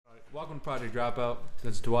Welcome to Project Dropout.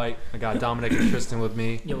 This is Dwight. I got Dominic and Tristan with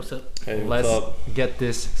me. Yo, what's up? Hey, Let's what's up? get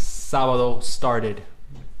this sábado started.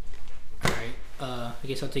 Alright, I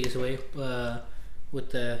guess I'll take us away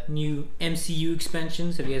with the new MCU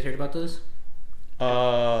expansions. Have you guys heard about those?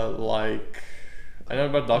 Like, I know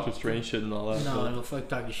about Doctor Strange shit and all that. No, fuck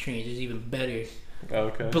Doctor Strange. It's even better.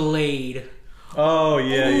 Okay. Blade. Oh,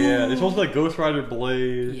 yeah. It's supposed to be like Ghost Rider,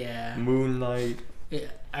 Blade, Yeah. Moon Knight.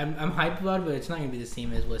 I'm hyped about it, but it's not gonna be the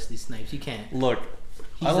same as Wesley Snipes. You can't. Look,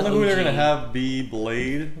 He's I don't the know who they're OG. gonna have be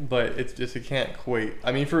Blade, but it can't quite.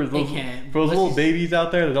 I mean, for those can't. little Wesley's- babies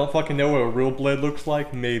out there that don't fucking know what a real Blade looks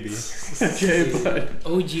like, maybe. Okay, but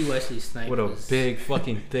OG Wesley Snipes. What a was- big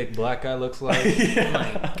fucking thick black guy looks like. Oh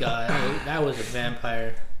my god, that was a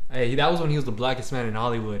vampire. Hey, that was when he was the blackest man in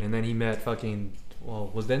Hollywood, and then he met fucking.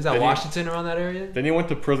 Well, was Denzel Then he- Washington around that area? then he went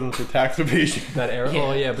to prison for tax evasion. That era? Yeah.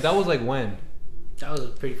 Oh yeah, but that was like when? That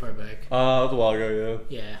was pretty far back. That was a while ago,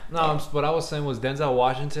 yeah. Yeah. No, what I was saying was Denzel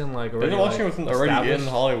Washington like already. Denzel Washington was already in established?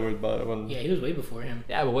 Hollywood, but when Yeah, he was way before him.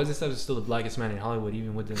 Yeah, but Wesley Snipes is still the blackest man in Hollywood,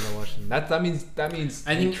 even with Denzel Washington. That means.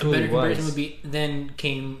 I think he a truly better comparison was. would be then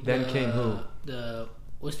came who? The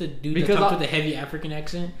what's the dude Because that talked I- with the heavy African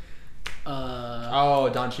accent? Oh,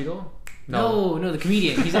 Don Cheadle? No, the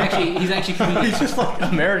comedian. He's actually comedian. he's just like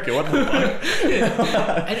American. What the fuck?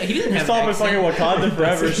 I know, he doesn't You have saw an him fucking accent. Wakanda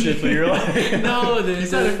Forever shit, so you're like, No, the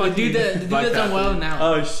He's not a dude fucking that's Black on Panther. Wild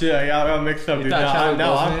Now. oh shit, I got mixed up, You dude. thought Chadwick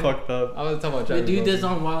Now I'm Boseman? fucked up. I was talking about The Chadwick dude Boseman. that's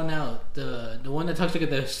on Wild Now, the one that talks like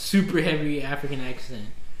the super heavy African accent.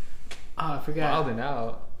 Oh, I forgot. Wild and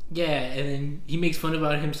out. Yeah, and then he makes fun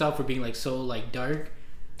about himself for being like so like dark.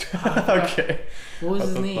 Okay. What was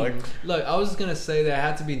his the name? fuck? Look, I was just gonna say that it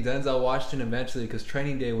had to be Denzel Washington eventually because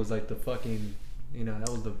Training Day was like the fucking, that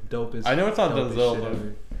was the dopest. I know it's not dopest Denzel, shit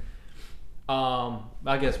ever.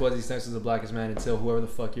 I guess Wesley Snipes was the blackest man until whoever the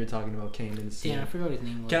fuck you're talking about came in the scene. Damn, I forgot what his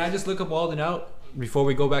name was. Can I just look up Wild and Out before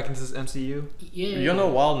we go back into this MCU? Yeah. You don't know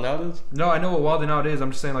what Wild 'N Out is? No, I know what Wild and Out is. I'm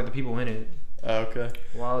just saying like the people in it. Oh, okay.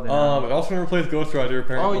 Wild and Out. It also gonna replace Ghost Rider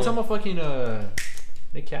apparently. Oh, you talking about fucking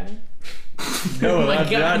Nick Cannon? No, Oh my not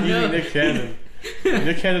God, no. even Nick Cannon.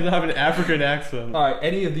 Nick Cannon doesn't have an African accent. All right,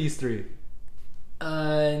 any of these three.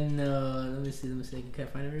 No. Let me see. Can I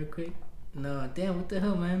find it real quick? No, damn. What the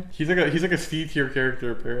hell, man? He's like a C tier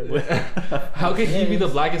character apparently. How could he be the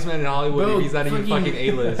Yes. blackest man in Hollywood Bro, if he's not even fucking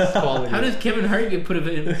A-list quality? How does Kevin Hart get put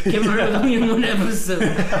in? Kevin Hart was only in one episode.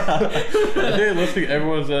 I think listing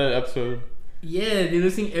everyone's in an episode. Yeah, they're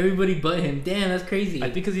listing everybody but him. Damn, that's crazy. I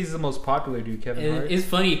think because he's the most popular dude, Kevin and Hart. it's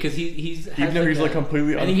funny because he's has Even though he's like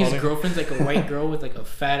completely I think his unfunny. girlfriend's like a white girl with like a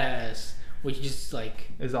fat ass, which just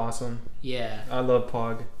like Is awesome. yeah. I love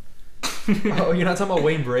Pog. Oh, you're not talking about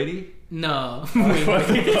Wayne Brady? No. What the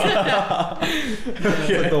fuck?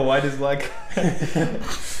 Like the whitest black.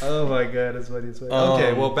 Oh my god, that's funny.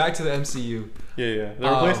 Okay, well back to the MCU. Yeah.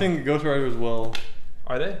 They're replacing Ghost Rider as well.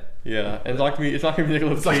 Are they? Yeah, and it's not gonna be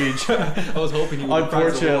Nicolas Cage. I was hoping you would.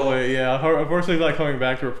 Unfortunately, yeah. Unfortunately, he's not coming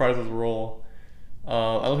back to reprise his role. I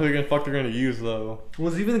don't know who they're gonna use though.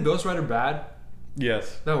 Was even Ghost Rider bad?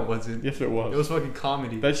 Yes. No, it wasn't. Yes, it was. It was fucking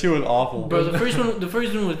comedy. That shit was awful. Bro, the first one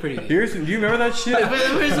was pretty good. Do you remember that shit? The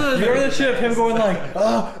first one was You remember that shit of him going like,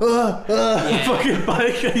 Yeah. fucking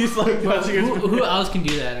bike, and he's like punching his. Who else can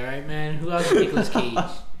do that? All right, man. Who else? Nicolas Cage.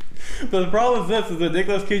 But the problem is this: is that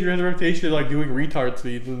Nicolas Cage has a reputation of like doing retard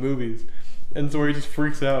scenes in movies, and so he just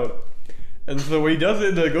freaks out. And so when he does it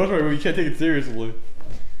in the Ghost Rider movie, you can't take it seriously.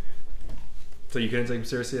 So you couldn't take him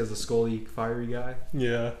seriously as a scoldy, fiery guy?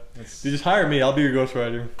 Yeah. That's... You just hire me. I'll be your Ghost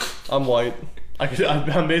Rider. I'm white.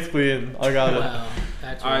 I'm basically in. I got it. Wow,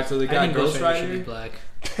 that's Alright, so they I got think Ghost should Rider. be black.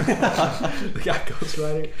 They got Ghost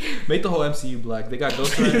Rider. Make the whole MCU black. They got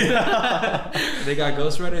Ghost Rider. They got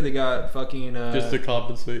Ghost Rider. They got fucking Just to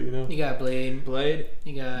compensate, you know. You got Blade. Blade.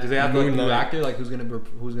 You got Do they have like a Moon new Knight. actor? Like who's gonna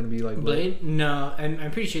be like Blade? No,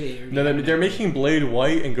 I'm pretty sure they. No, they're making Blade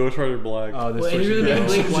white and Ghost Rider black. Oh, Wait, are you really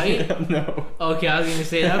making Blade white? No. Okay, I was gonna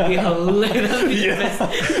say that'd be hilarious. That'd be Yeah. the best.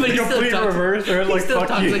 But he still Complete talks. reverse. They're He like, still fuck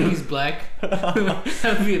talks you. like he's black.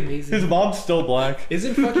 That'd be amazing. His mom's still black.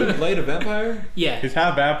 Isn't fucking Blade a vampire? Yeah. He's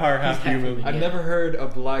half vampire, half He's half human. human. I've Yeah. never heard a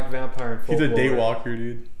black vampire in He's a folklore. daywalker,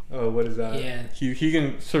 dude. Oh, what is that? Yeah. He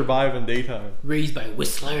can survive in daytime. Raised by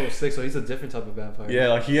Whistler. Oh, sick. So he's a different type of vampire. Yeah,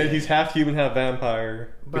 like he's half human, half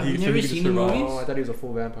vampire. Bro, he you've so never he can seen the survive. movies? Oh, I thought he was a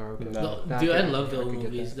full vampire. Okay. No. Nah, Dude, I could- love the I old could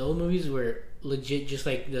get movies. that. The old movies were legit just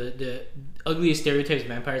like the ugliest stereotypes of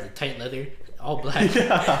vampires, the tight leather, all black.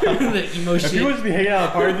 Yeah. The emo If shit. people just be hanging out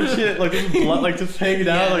at parties and shit, like just blood, like just hanging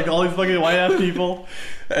out, Yeah. like all these fucking white ass people,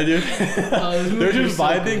 and dude, this they're movie was just so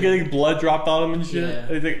vibing, good. getting blood dropped on them and shit.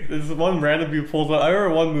 Yeah. I think this one random dude pulls out. I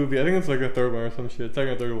remember one movie. I think it's like a third one or some shit.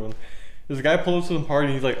 Second or third one. This guy pulled up to the party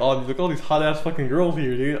and he's like, oh, look at all these hot ass fucking girls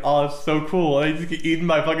here, dude. Oh, it's so cool. And they just get eaten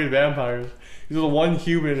by fucking vampires. He's the one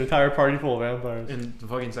human in an entire party full of vampires. In the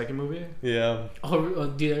fucking second movie? Yeah. Oh,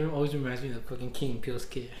 dude, that always reminds me of the fucking Key and Peele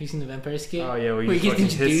skit. Have you seen the vampire skit? Oh, yeah, where Where you he gets fucking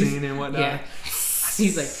introduced? hissing and whatnot. Yeah.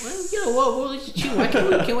 He's like, well, yo, whoa, let's chill. Why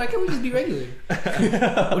can't we just be regular?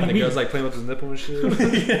 And the girl's like playing with his nipple and shit.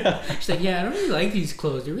 Yeah. She's like, yeah, I don't really like these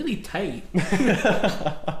clothes. They're really tight.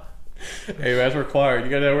 Hey, that's required. You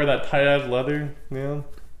gotta wear that tight ass leather, man.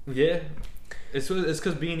 Yeah. It's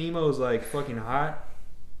because being emo is like fucking hot,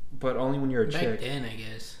 but only when you're a Back chick. then, I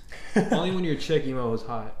guess. Only when you're a chick, emo is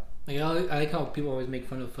hot. Like, I like how people always make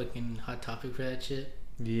fun of fucking Hot Topic for that shit.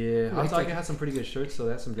 Yeah, Like, I had some pretty good shirts. So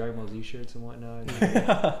they had some Dragon Ball Z shirts and whatnot.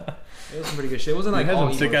 It was some pretty good shit. It wasn't like Had all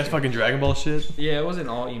some sick emo ass shit. fucking Dragon Ball shit. Yeah, it wasn't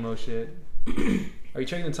all emo shit. Are you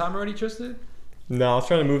checking the time already, Tristan? No, I was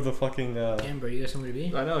trying to move the fucking. Damn, bro, you got somewhere to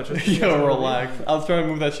be? I know. Tristan. Yo, relax. I was trying to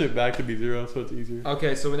move that shit back to be 0 so it's easier.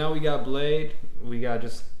 Okay, so now we got Blade. We got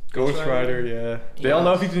just Ghost Rider, yeah. They don't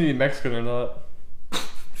know if he's gonna be Mexican or not.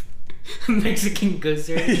 Mexican Ghost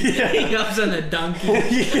Rider. Yeah. He hops on a donkey.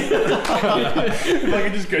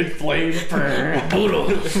 Fucking just good flames. Puro.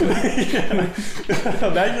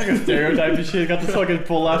 Imagine like a stereotype and shit. Got this fucking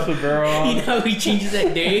full ass sombrero You on. know how he changes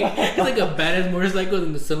that day? It's like a badass motorcycle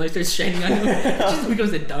and the sunlight starts shining on him. It just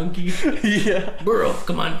becomes a donkey. Yeah. Burro,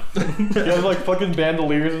 come on. You have like fucking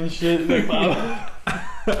bandoliers and shit. Like, wow.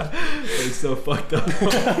 It's so fucked up.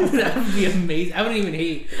 That would be amazing. I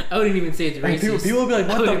wouldn't even say it's And racist. people would be like, I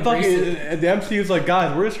what would the fuck? embrace it. And the MCU's like,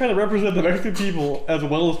 guys, we're just trying to represent the Mexican people as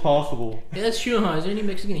well as possible. Yeah, that's true, huh? Is there any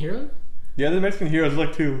Mexican heroes? Yeah, the Mexican heroes,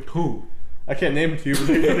 like two. Who? I can't name them to you, but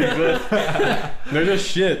they don't exist. They're just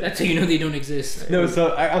shit. That's how you know they don't exist. No,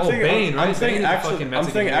 so I'm Oh, saying, Bane, right? I'm saying Bane is a actually, fucking I'm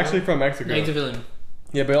Mexican saying hero. actually from Mexico. Yeah, he's a villain.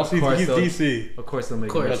 Yeah, but also Of course, he's though. DC Of course they'll make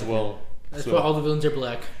Of course. it. as well. That's So- why all the villains are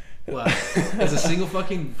black. Wow. As a single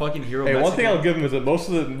fucking hero. Hey, one thing Mexican. I'll give him is that most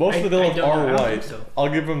of the I villains don't know. I are don't think white. so. I'll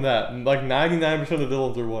give him that. Like 99% of the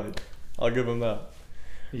villains are white. I'll give him that.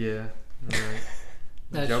 Yeah. Alright.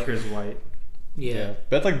 That's Joker's white. Yeah.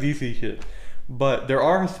 That's like DC shit. But there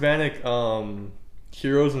are Hispanic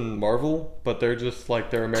heroes in Marvel, but they're just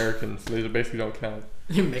like they're Americans, so they basically don't count.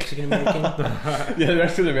 You're Mexican American. Yeah, they're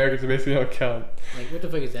Mexican Americans, so basically don't count. Like, what the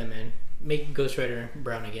fuck is that, man? Make Ghost Rider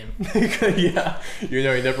brown again. Yeah, you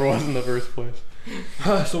know he never was in the first place.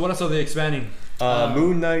 So what else are they expanding?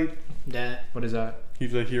 Moon Knight, That. What is that?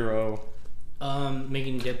 he's a hero.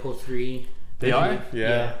 Making Deadpool 3. They are?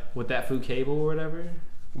 Yeah. With that food cable or whatever?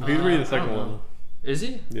 He's reading the I second don't know. one. Is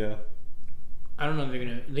he? Yeah. I don't know if they're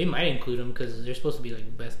gonna. They might include him because they're supposed to be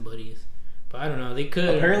like best buddies. But I don't know. They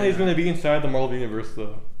could. Apparently he's gonna be inside the Marvel universe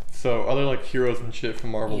though. So other like heroes and shit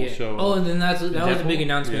from Marvel will show. Oh, and then that was a big Deadpool?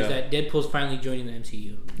 announcement is Yeah. that Deadpool's finally joining the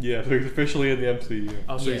MCU. Yeah, so he's officially in the MCU.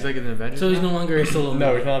 Oh, so he's Yeah. like an Avenger? So he's now? no longer a solo. No,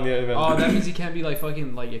 movie. he's not in the event. Oh, that means he can't be like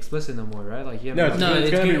fucking like explicit no more, right? Like he No, No,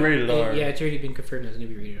 It's gonna be rated R. Yeah, it's already been confirmed that it's gonna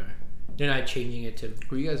be rated R. They're not changing it to.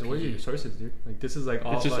 Who you guys? What are your sources, dude? Like this is like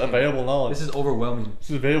all. It's just fucking- available knowledge. This is overwhelming. This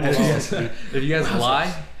is available If you knowledge. guys, if you guys Wow,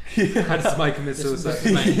 lie, I just might commit This is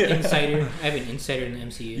suicide. my Yeah. insider. I have an insider in the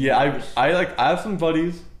MCU. Yeah, I have some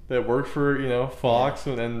buddies that work for Fox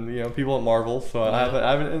and people at Marvel. So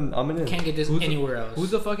I'm in. Can't get this Who's the- anywhere else.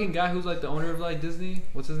 Who's the fucking guy who's like the owner of like Disney?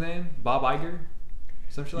 What's his name? Bob Iger?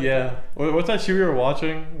 Some shit like Yeah. that. What's that show we were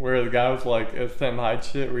watching where the guy was like, it's Sam Hyde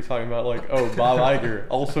shit? Where he's talking about like, oh, Bob Iger,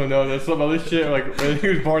 also known as some other shit, like when he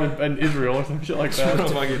was born in Israel or some shit like I don't that.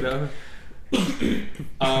 fucking know.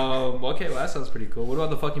 Okay, well that sounds pretty cool. What about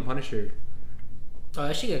the fucking Punisher? Oh,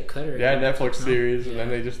 that shit got cut already. Yeah, Netflix No? series, and Yeah. then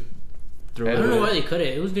they just. Threw I I it don't know in. why they cut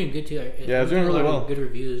it. It was doing good too. Yeah, it's doing really a lot of well. Good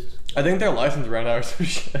reviews. I think their license ran out or some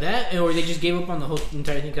shit. That, or they just gave up on the whole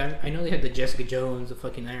entire thing. I know they had the Jessica Jones, the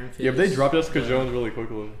fucking Iron Fist. Yeah, but they dropped Jessica Yeah. Jones really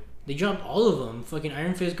quickly. They dropped all of them. Fucking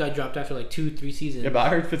Iron Fist got dropped after like 2-3 seasons. Yeah, but I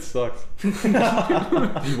heard Fitz sucks. Did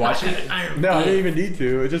you watch it? Iron No, I Fist. didn't even need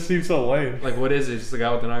to. It just seems so lame. Like what is it? Just a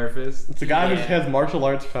guy with an iron fist? It's a guy who Yeah. has martial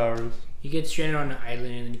arts powers, He gets stranded on an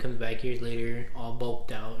island and then he comes back years later, all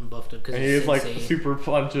bulked out and buffed up because and he has like super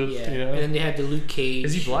punches. Yeah. You And know? then they had the Luke Cage.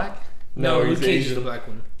 Is he black? No, Luke he's Cage is Asian. the black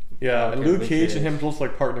one. Yeah, Okay, and Luke Luke Cage Cage. and him just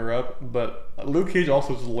like partner up, but Luke Cage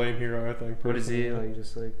also is a lame hero, I think. What is he? personally. Like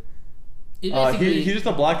just like It basically- He's just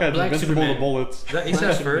a black guy that's Black invincible to Superman. bullets. is that Issa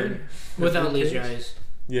Black Fur? Superman. Without Luke laser Cage? eyes.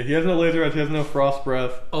 Yeah, he has no laser eyes, he has no frost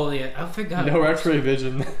breath, Oh yeah, I forgot. no X-ray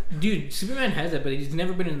vision. Dude, Superman has that, but he's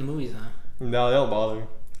never been in the movies, huh? No, they don't bother.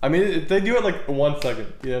 I mean, they do it like 1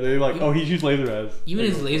 second. Yeah, they're like, oh, he shoots laser eyes. Even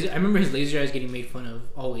his laser, I remember his laser eyes getting made fun of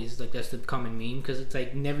always. Like that's the common meme because it's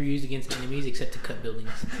like never used against enemies except to cut buildings.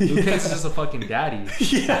 Luke Cage is just a fucking daddy.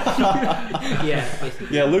 Yeah. Yeah,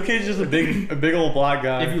 basically. Yeah, Luke Cage is just a big old black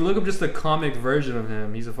guy. If you look up just the comic version of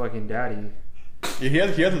him, he's a fucking daddy. Yeah,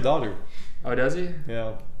 he has a daughter. Oh, does he?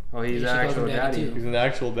 Yeah. Oh, he's Yeah, an she calls actual him daddy, daddy. too. He's an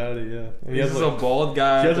actual daddy, yeah. And He's he just has a bald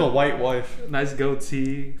guy. he has a with white wife. nice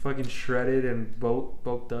goatee, fucking shredded and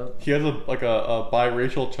bulked up. He has a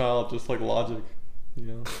biracial child, just like Logic. You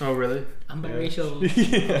know? Oh, really? I'm Yeah. biracial.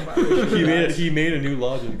 Yeah. Biracial. He made a new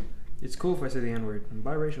Logic. It's cool if I say the N word. I'm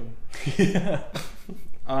biracial. Yeah.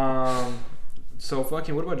 So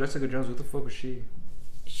fucking. What about Jessica Jones? What the fuck was she?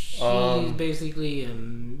 She's basically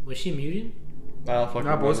was she a mutant? I don't fucking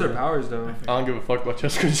Not both her remember. powers though. I don't give a fuck about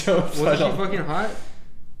Jessica Jones. I Wasn't she don't- fucking hot?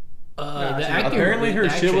 The she- actor. Apparently her the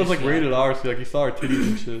shit was actress, like yeah. rated R, so like you saw her titties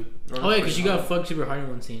and shit. Oh yeah, because she got fucked super hard in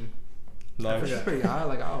one scene. Nice. She's pretty hot.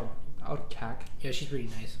 Like I would cack. Yeah, she's pretty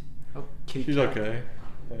nice. I'll kitty She's cack. okay.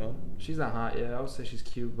 Yeah. She's not hot. Yeah, I would say she's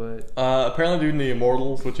cute, but Apparently doing the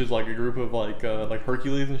Immortals, which is like a group of like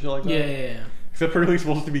Hercules and shit like that. Yeah. Except Hercules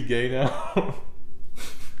supposed to be gay now.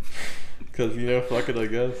 Because, you know, fuck it, I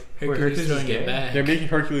guess. Hercules Hercules throwing is it gay? back. They're making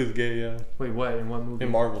Hercules gay, yeah. wait, what? In what movie? In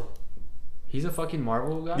Marvel. He's a fucking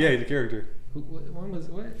Marvel guy. Yeah, he's a character. When was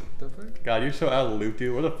what? The fuck? God, you're so out of the loop,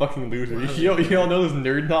 dude. What a fucking loser. Wow. You don't know this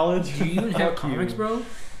nerd knowledge? Do you even have Fuck you. comics, bro?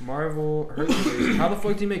 Marvel Hercules. How the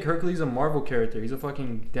fuck do you make Hercules a Marvel character? He's a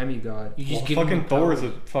fucking demigod. You just Well, give him fucking Thor is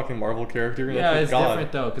powers. a fucking Marvel character. And Yeah, that's it's a god.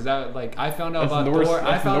 different though, because I found out That's about Norse- Thor.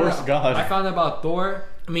 that's Norse god. I found out about Thor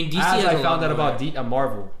I mean, DC as has I a lot found out more. about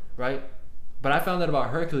Marvel, right? But I found out about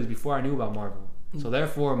Hercules before I knew about Marvel. So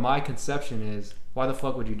therefore, my conception is, why the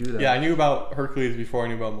fuck would you do that? Yeah, I knew about Hercules before I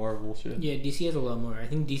knew about Marvel shit. Yeah, DC has a lot more. I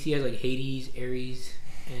think DC has like Hades, Ares,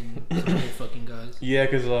 and some other fucking gods. Yeah,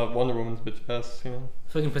 because Wonder Woman's bitch ass, you know?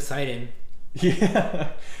 Fucking Poseidon. Yeah.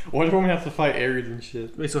 Wonder Woman has to fight Ares and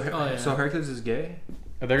shit. Wait, so Oh, yeah. so Hercules is gay?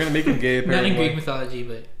 And they're gonna make him gay, Not apparently. in Greek mythology,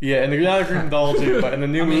 but Yeah, and they're not in Greek mythology, but in the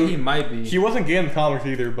new I mean, movie... he might be. He wasn't gay in the comics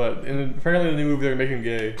either, but apparently in the new movie they're making him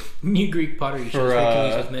gay new Greek pottery shows For,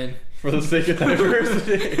 Hercules with men. for the sake of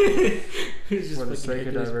diversity. It's just For the fucking sake of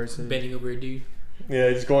Hercules diversity. bending over a dude. Yeah,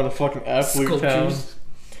 he's going to fucking absolute town. Sculptures.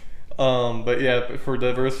 But yeah, for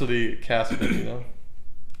diversity casting, you know.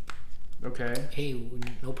 Okay. Hey,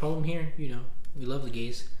 no problem here. You know, we love the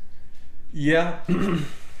gays. Yeah.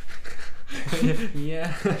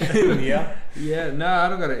 Yeah. Yeah. Yeah. Nah, I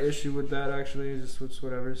don't got an issue with that actually. It's just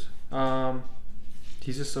whatever's.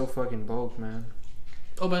 He's just so fucking bulk, man.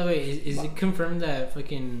 Oh, by the way, is it confirmed that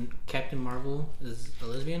fucking Captain Marvel is a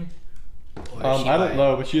lesbian? Or is she I bi? don't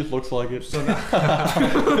know, but she just looks like it. So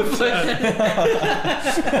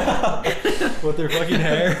with their fucking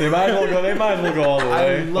hair. They might as well go. They might as well go all the I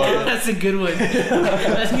way. love- That's a good one.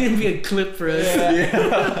 That's gonna be a clip for us.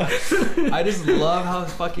 Yeah. I just love how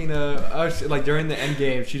fucking like during the end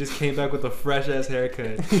game, she just came back with a fresh ass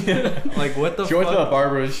haircut. Like what the She fuck? went to the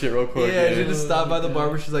barber and shit real quick. Yeah, she Yeah. just stopped by the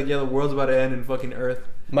barber. She's like, "Yeah, the world's about to end in fucking Earth."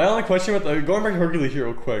 My only question with going back to Hercules here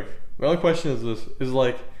real quick. My only question is this: is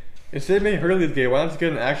like, instead of making Hercules gay, why not just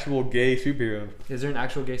get an actual gay superhero? Is there an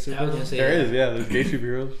actual gay I was gonna superhero? say There that. is, yeah. There's gay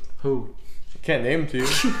superheroes. Who? Can't name them to you.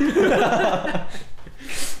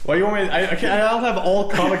 Why you want me? I can't. I don't have all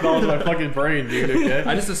comic knowledge in my fucking brain, dude. Okay.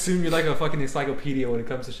 I just assume you're like a fucking encyclopedia when it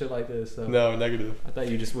comes to shit like this. So No, negative. I thought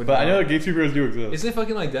you just would. But I know that gay superheroes do exist. Isn't it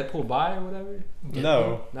fucking like Deadpool bi or whatever?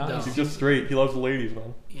 No, No. No. he's just straight. He loves the ladies,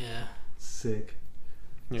 man. Yeah. Sick.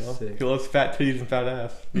 You know, Sick. he loves fat titties and fat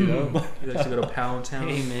ass. You know. He likes to go to Pound Town.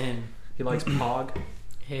 Hey man. He likes Pog.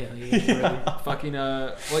 Hell yeah. Fucking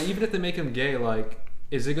well, even if they make him gay, like,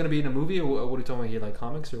 is it gonna be in a movie or what are you talking about here, like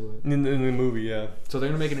comics or what? in the movie, yeah. So they're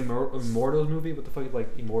gonna make an Immortals movie? What the fuck is like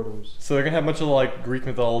Immortals? So they're gonna have a bunch of like Greek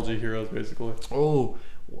mythology heroes, basically. Oh,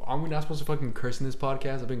 aren't we not supposed to fucking curse in this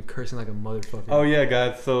podcast? I've been cursing like a motherfucker. Oh yeah,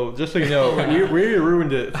 guys. So just so you know, we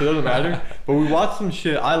ruined it, so it doesn't matter. But we watched some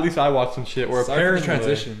shit. At least I watched some shit where Sorry for the apparently,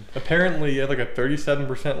 transition. apparently you have like a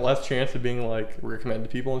 37% less chance of being like recommended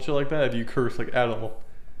to people and shit like that if you curse like at all.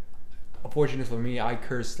 Unfortunately for me, I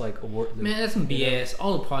curse like a word. Man, that's some BS.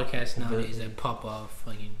 All the podcasts nowadays that pop off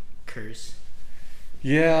fucking curse.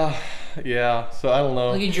 Yeah, yeah. So I don't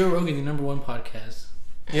know. Look at Joe Rogan, the number one podcast.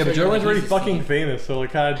 Yeah, but So, Joe Rogan's he's already a fucking Steve. famous, so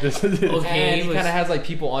like kind of just. Okay. And he he was- kind of has like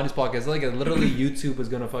people on his podcast. Like literally, YouTube is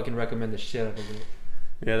gonna fucking recommend the shit out of it.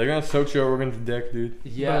 Yeah, they're gonna soak Joe Rogan's dick, dude.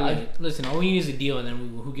 Yeah, Bro, like, listen, all we need is a deal, and then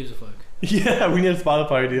who gives a fuck? Yeah, we need a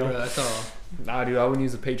Spotify deal. Bro, that's all. nah, dude, I wouldn't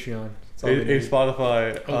use a Patreon. all we Hey, need.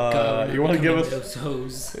 Spotify, Oh, God, you want to give becoming us? those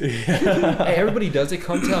hoes. Yeah. Hey, everybody does it.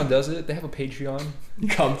 Cometown does it. They have a Patreon.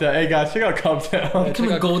 Cometown. Hey guys, check out Cometown. Yeah, Become check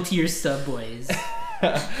a out- gold tier sub, boys.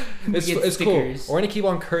 It's Get cool. stickers. We're gonna keep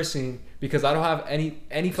on cursing because I don't have any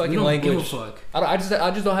fucking We don't language. give a fuck. I just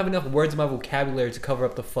don't have enough words in my vocabulary to cover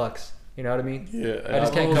up the fucks. You know what I mean? Yeah, I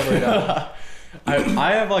just can't cover it up.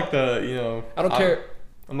 I have like the, you know. I don't care.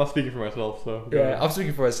 I'm not speaking for myself, so. go Yeah, ahead. I'm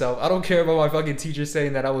speaking for myself. I don't care about my fucking teacher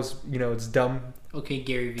saying that I was, it's dumb Okay,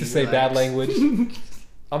 Gary V. to say bad relax. language.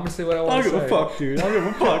 I'm gonna say what I I want don't to give say. a fuck, dude. I don't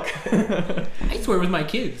give a fuck. I swear with my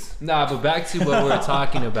kids. Nah, but back to what we were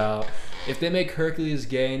talking about. If they make Hercules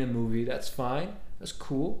gay in a movie, that's fine. That's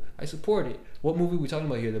cool. I support it. What movie are we talking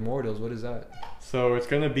about here? The Immortals. What is that? So it's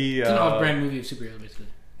gonna be. It's an off-brand movie of superheroes, basically.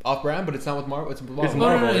 Off-brand, but it's not with Marvel. It's Marvel. It's Oh, no,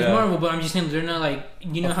 Marvel, it's yeah. Marvel, but I'm just saying they're not like,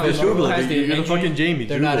 you know how Just Marvel Google has it. the You're the Avengers. fucking Jamie.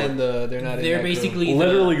 They're Google not it. in the. They're not in. They're that basically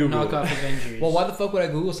Literally the Google it. knockoff Avengers. Well, why the fuck would I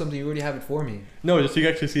Google something? You already have it for me. No, just so you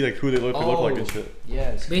can actually see like who they look like and shit.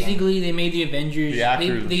 Yes. Basically, they made the Avengers. The actors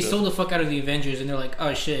they and they shit. sold the fuck out of the Avengers, and they're like,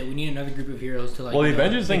 oh shit, we need another group of heroes to like. Well, the you know,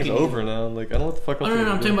 Avengers thing make is a new- over now. Like I don't know what the fuck. Oh else no, they're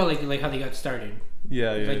no, I'm gonna talking do. about like how they got started.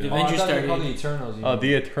 Yeah, yeah. like the yeah. Avengers I thought they were started- called the Eternals.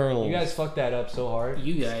 The Eternals. You guys fucked that up so hard.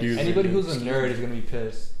 You guys. Excuse me. Anybody who's a nerd is gonna be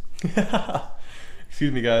pissed.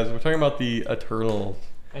 Excuse me, guys. We're talking about the Eternals.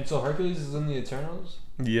 And so Hercules is in the Eternals.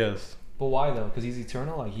 Yes. But why though? Because he's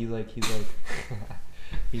eternal. Like he's like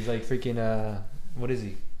he's like freaking what is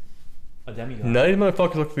he? A demigod. None of these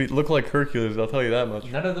motherfuckers look like Hercules. I'll tell you that much.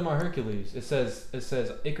 None of them are Hercules. It says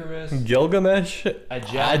Icarus, Gilgamesh,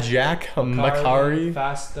 Ajak, Makari,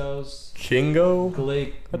 Fastos, Kingo.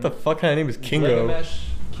 Glig. What the fuck kind of name is Kingo? Gilgamesh,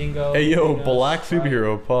 Kingo. Hey yo, Venus, black Sprite.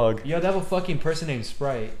 superhero Pug. Yo, they have a fucking person named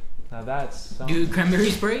Sprite. Now that's something. Dude,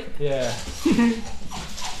 cranberry spray. Yeah.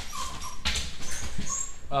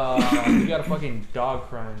 You got a fucking dog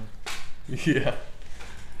crying. Yeah.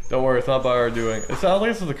 Don't worry, it's not by our doing. It sounds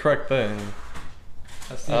like this is the correct thing.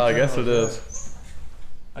 That's the I guess it Eternals, is.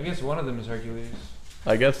 yeah. I guess one of them is Hercules.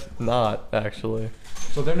 I guess not, actually.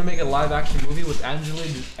 So they're gonna make a live action movie with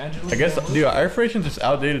Angelina. I guess, dude, our information's just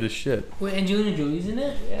outdated as shit. Wait, Angelina Jolie's in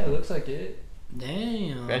it? Yeah, it looks like it.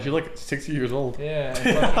 Damn. Man, she's like 60 years old. Yeah, and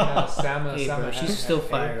fucking Sama. Hey, Sama bro, she's still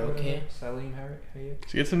fire, okay? Salim Hayek.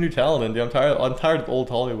 She gets some new talent in, dude. I'm tired of old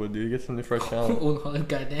Hollywood, dude. Get some new fresh talent. Old Hollywood,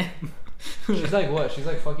 goddamn. She's like what? She's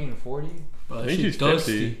like fucking 40. I think she's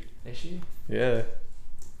 50. Is she? Yeah.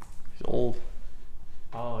 She's old.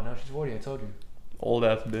 Oh no, she's 40. I told you. Old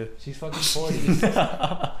ass bitch. She's fucking 40.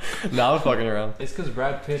 Now I'm fucking around. It's because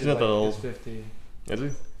Brad Pitt She's is not like that old. is 50. Is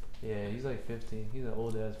he? Yeah, he's like 50. He's an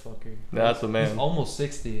old ass fucker. Nah, that's a man. He's almost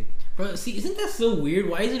 60. Bro, see, isn't that so weird?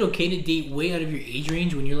 Why is it okay to date way out of your age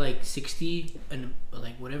range when you're like 60 and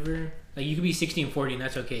like whatever? Like you could be 60 and 40 and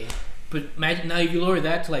that's okay. But imagine now if you lower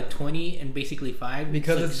that to like 20 and basically 5.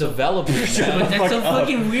 Because like it's so, development. Shut man. But that's so fuck up.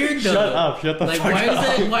 fucking weird though. Shut up. Shut the Like fuck why is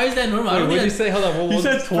up. that? Why is that normal? I Wait, don't what did you think say? Hold on. What He was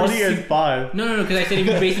said 20 and 5. No, because I said if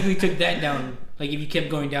you basically took that down, like if you kept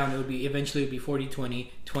going down, it would be eventually it would be 40,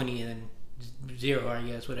 20, 20, and then 0, I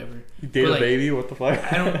guess, whatever. You date But, a like, baby? What the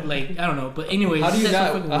fuck? I don't know, but anyways, How do you isn't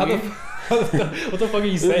that not? so How fucking the, weird? what the fuck are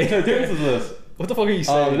you The saying? difference is this. What the fuck are you The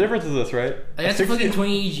saying? difference is this, right? Like, that's a fucking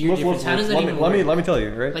 20 year Look, difference. How does that even work? let me tell you,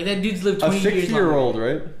 right? Like that dude's lived A 20 years. 60-year-old,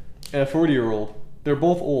 right, and a 40-year-old, they're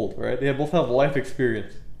both old, right? They both have life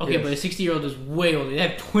experience. Okay, but a 60-year-old is way older. They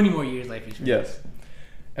have 20 more years life experience. Yes.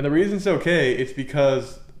 And the reason it's okay is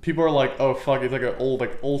because people are like, oh fuck, it's like an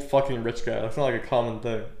old fucking rich guy. That's not like a common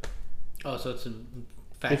thing. Oh, so it's a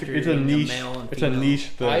It's, factor. it's a in niche. The male and It's a female. niche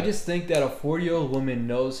thing. I just think that a 40-year-old woman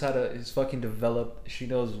knows how to is fucking develop. She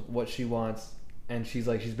knows what she wants, and she's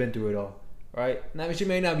been through it all, right? Now she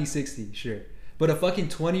may not be 60, sure, but a fucking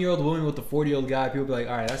 20-year-old woman with a 40-year-old guy, people be like,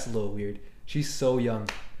 all right, that's a little weird. She's so young.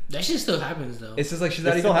 That shit still happens though. It's just like she's it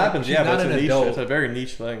not still even. happens, She's yeah, not but it's an a niche. adult. It's a very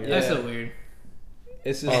niche thing. Yeah. That's Yeah. so weird.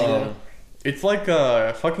 It's just. It's like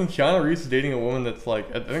fucking Keanu Reeves is dating a woman that's like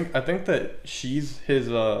I think that she's his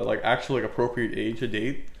like actual like appropriate age to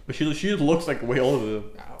date, but she just looks like way older than him.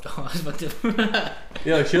 Oh, I was about to.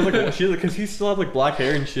 Yeah, like she has like because he still has like black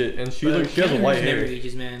hair and shit, and she has a Keanu white Reeves never hair.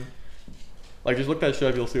 ages, man. Like just look that shit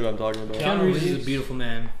up, you'll see what I'm talking about. Keanu Reeves is a beautiful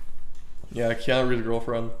man. Yeah, Keanu Reeves'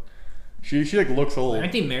 girlfriend. She like looks old.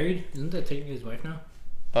 Aren't they married? Isn't that technically his wife now?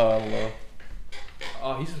 I don't know.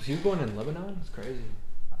 Oh, he's going in Lebanon. It's crazy.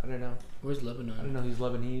 I don't know. Where's I Lebanon? don't know. He's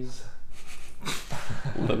Lebanese.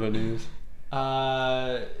 Lebanese.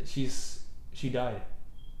 She died.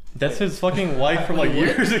 That's his fucking wife from like Wait,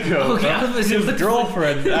 what? years ago. Okay, I was gonna say, His what the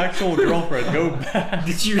girlfriend, actual girlfriend. Go back.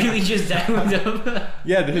 Did she really just die with them?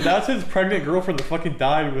 Yeah, that's his pregnant girlfriend that fucking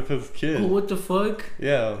died with his kid. Oh, what the fuck?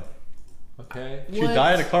 Yeah, Okay. she What?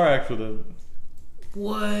 died in a car accident.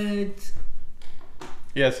 What?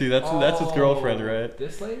 Yeah, see, that's his girlfriend, right?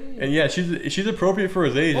 This lady? And yeah, she's appropriate for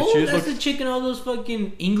his age. and Oh, she just that's looks. the chick in all those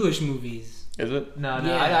fucking English movies. Is it? No,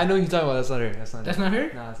 Yeah. I know who you're talking about. That's not her. That's not her?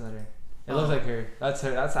 No, that's not her. It Oh. looks like her. That's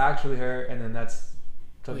her. That's actually her, and then that's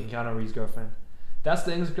fucking Wait. Keanu Reeves' girlfriend. That's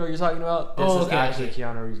the English girl you're talking about. This Oh, is okay, actually okay.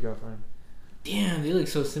 Keanu Reeves' girlfriend. Damn, they look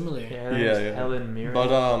so similar. Yeah, her name's Yeah. Helen Mirren.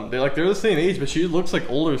 But they're the same age, but she looks like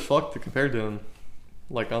older as fuck compared to him.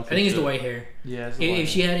 Like on. I think it's the white hair. yeah, it's the If one.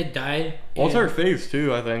 she had it dyed. Well, it's and- her face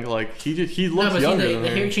too. I think like he No, looks but see, younger the than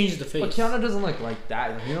hair her. changes the face. But Keanu doesn't look like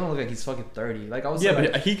that. Like, he don't look like he's fucking 30. Like I was Yeah,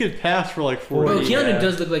 like, but he could pass for like 40. Bro, 40, Keanu yeah.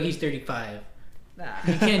 does look like he's 35. nah.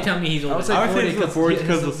 You can't tell me he's I older. would say I would say 40 it's the 40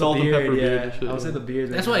 because the salt and beard, pepper beard yeah. and shit. I would say the beard.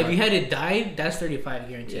 That's why if you had it dyed, that's 35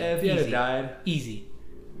 guaranteed. Yeah, if you had Easy. it dyed, Easy.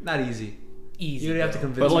 not easy. Easy. You would have to bro.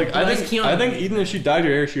 convince. But like me. I Unless think Keanu- even if she dyed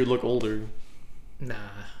her hair, she would look older. Nah.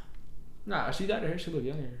 Nah, she dyed her hair. She look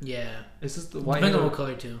younger. Yeah. It's just the white Depends hair. on what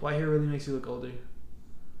color too. White hair really makes you look older.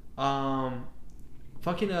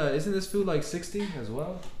 Fucking isn't this food like 60 as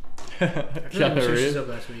well? I feel like we Keanu switched Reeves? this up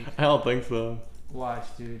last week. I don't think so. Watch,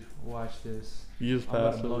 dude. Watch this. You just I'm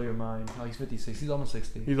about passed to blow it. your mind. Oh, he's 56. He's almost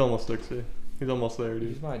 60. He's almost 60. He's almost there, dude.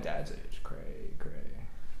 He's my dad's age. Cray.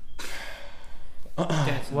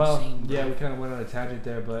 That's Well, insane. Bro. yeah, we kind of went on a tangent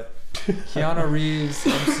there, but Keanu Reeves,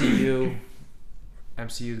 MCU.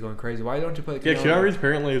 MCU is going crazy. Why don't you put Yeah, Keanu Reeves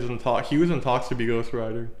apparently is in talk. He was in talks to be Ghost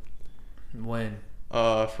Rider. When?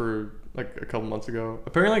 For like a couple months ago.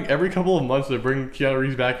 Apparently, like every couple of months they bring Keanu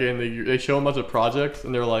Reeves back in. They show him a bunch of projects,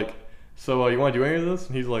 and they're like, "So you want to do any of this?"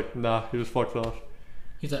 And he's like, "Nah." He just fucks off.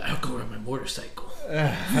 He's like, I'll go ride my motorcycle.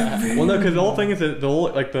 Well, no, because the whole thing is that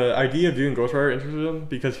the idea of doing Ghost Rider interested him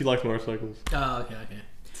because he likes motorcycles. Oh, okay.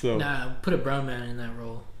 So Nah, put a brown man in that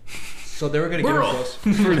role. So they were gonna give him Whirl. Ghost.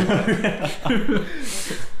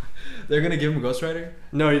 They're gonna give him Ghost Rider.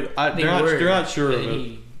 no, they're not sure of but it.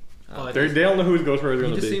 he- oh, They don't know who his Ghost Rider is He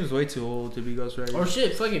going to just be. seems way too old to be Ghost Rider. Or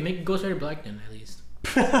shit, fuck it, make Ghost Rider black then at least.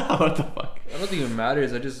 What the fuck? I don't think it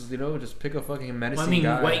matters. I just just pick a fucking menacing Well, I mean,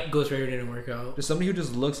 guy. white Ghost Rider didn't work out. Just somebody who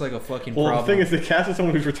just looks like a fucking Well, problem. the thing is, they casted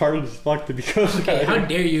someone who's retarded as fuck to be Ghost Okay, how Rider.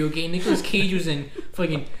 dare you? Okay, Nicolas Cage was in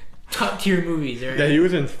fucking top tier movies, alright? Yeah, he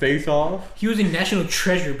was in Face Off. He was in National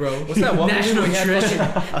Treasure, bro. What's that one movie National where he had Treasure?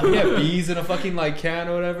 fucking- where he had bees in a fucking like can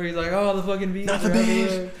or whatever? He's like, oh, the fucking bees. Not the are bees.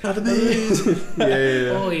 everywhere." Not the bees. yeah.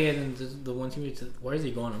 Oh yeah, then the one team. Why is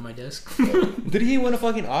he going on my desk? Did he win a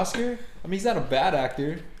fucking Oscar? I mean, he's not a bad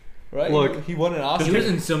actor, right? Look, he won an Oscar. he was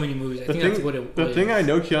in so many movies. I The think thing, that's what it the was. thing I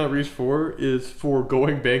know Keanu Reeves for is for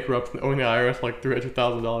going bankrupt and owing the IRS like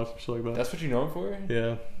 $300,000 or shit like that. That's what you know him for?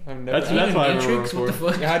 Yeah. I've never. That's- He was in why I remember Matrix. him What the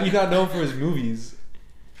for. fuck? Yeah, how do you not know him for his movies?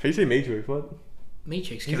 How you say Matrix? What?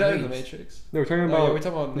 Matrix. He's Keanu out in the Reeves. Matrix. No, we're talking Oh, about yeah, we're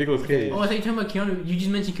talking about Nicolas Cage. Oh, I thought you were talking about Keanu. You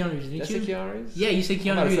just mentioned Keanu Reeves, Did I didn't say you? Keanu Reeves? Yeah, you said I Keanu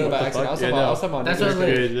might have said it Reeves. by What the accident. I fuck? was Yeah, talking about- no. I was talking about That's what I was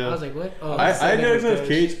Nicolas like. Cage, yeah. I was like, what? Oh, I said know Nicolas Nicolas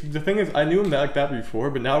Cage. The thing is, I knew him like that before,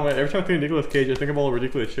 but now every time I think of Nicolas Cage, I think of all the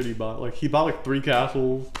ridiculous shit he bought. Like he bought like 3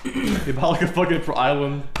 castles. He bought like a fucking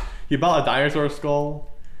island. He bought a dinosaur skull.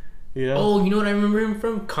 You know? Oh, you know what I remember him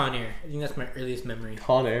from? Con Air. I think that's my earliest memory.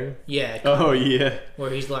 Con Air. Yeah. Con Oh Air. yeah. Where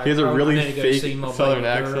he's like, He has a "Oh, really I'm gonna go fake see my southern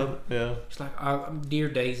baby girl." accent. Yeah. He's like, dear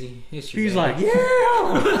Daisy, it's your He's day. like,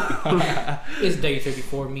 yeah. It's day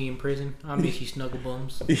 34, me in prison. I miss you, Snuggle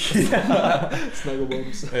Bums. yeah. Snuggle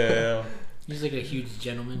Bums. Yeah. He's like a huge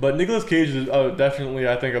gentleman. But Nicolas Cage is definitely,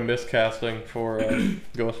 I think, a miscasting for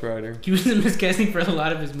Ghost Rider. He was in miscasting for a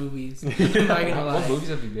lot of his movies. I'm not gonna What lie. movies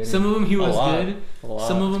have you been in? Some of them he A was lot. good. A lot.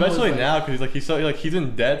 Some of them especially was now, because he's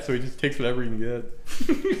in debt, so he just takes whatever he can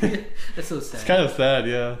get. That's so sad. It's kind of sad,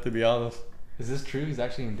 yeah, to be honest. Is this true? He's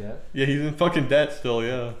actually in debt. Yeah, he's in fucking debt still,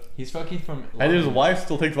 yeah. He's fucking from. And his London. wife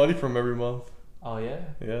still takes money from him every month. Oh yeah.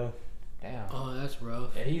 Yeah. Damn. Oh, that's rough.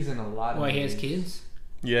 Yeah, he's in a lot of. Why, he has movies. kids?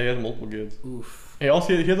 Yeah, he has multiple kids. Oof. He has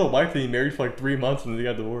a wife that he married for like 3 months and then he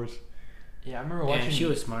got divorced. Yeah, I remember Yeah, watching. she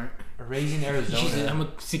was smart. Raising She said, Arizona. I'm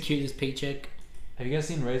gonna secure this paycheck. Have you guys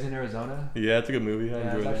seen Raising Arizona? Yeah, it's a good movie. I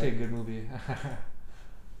Yeah, enjoyed it's it. actually a good movie.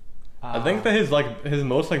 I think that his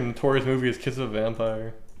most like notorious movie is Kiss of a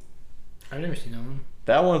Vampire. I've never seen that one.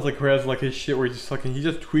 That one's like where he has like his shit where he's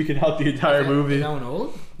just tweaking out the entire movie. Is that one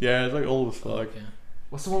old? Yeah, it's like old as fuck. Okay.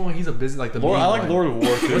 What's the one where he's a business like the Lord, meme I like one? Lord of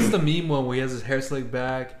War too. What's the meme one where he has his hair slicked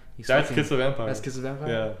back? He's That's fucking- Kiss of a Vampire. That's Kiss of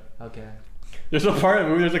Vampire. Yeah. Okay. There's a part of the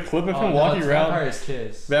movie. There's a clip of him no, walking it's around. Vampire's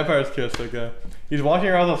Kiss. Vampire's Kiss. Okay. He's walking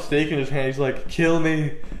around with a stake in his hand. He's like, "Kill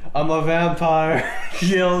me, I'm a vampire.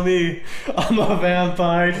 Kill me, I'm a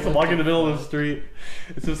vampire." Just walking in the middle of the street.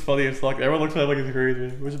 It's just funny as fuck. Everyone looks at him like he's crazy,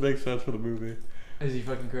 which makes sense for the movie. Is he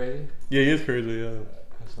fucking crazy? Yeah, he is crazy. Yeah.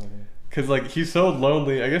 That's funny. Cause like he's so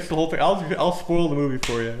lonely. I guess the whole thing. I'll spoil the movie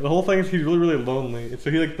for you. The whole thing is he's really really lonely, and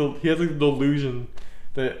so he has like the delusion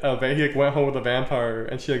that he like went home with a vampire,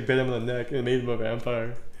 and she like bit him in the neck and made him a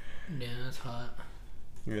vampire. Yeah, that's hot.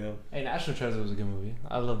 Yeah. Hey, National Treasure was a good movie.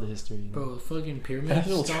 I love the history. You know? Bro, fucking pyramid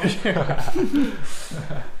National stuff.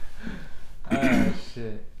 Ah,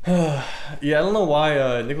 shit. Yeah, I don't know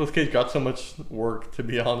why Nicolas Cage got so much work. To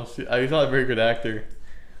be honest, he's not a very good actor.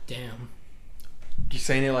 Damn. You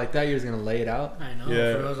saying it like that, you're just gonna lay it out. I know.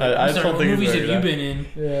 Yeah, bro. I was I like, just sorry, don't what think he's movies have very you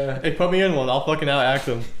good. been in? Yeah. Hey, put me in one. I'll fucking out act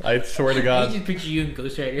him. I swear to I God. just picture you in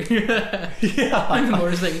Ghost Rider. Yeah. On the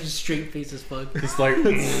motorcycle, just straight face as fuck. Just like.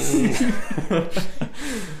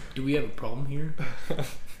 Do we have a problem here?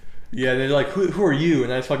 Yeah, they're like, who are you?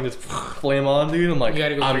 And I just fucking just flame on, dude. I'm like, You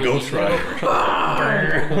gotta go I'm crazy. Ghost You gotta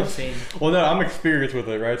Rider. go insane. Well, no, I'm experienced with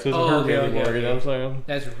it, right? So it doesn't Oh, hurt me okay, anymore, okay, you know what I'm saying?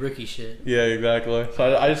 That's rookie shit. Yeah, exactly.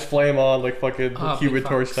 So I just flame on, like, fucking Ah, Cupid big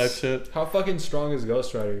torch fox. type shit. How fucking strong is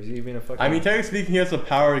Ghost Rider? Is he even a fucking? I mean, technically speaking, he has the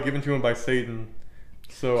power given to him by Satan.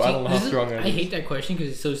 So I See, don't know how this is- strong that I is. hate that question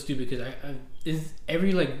because it's so stupid. Because I is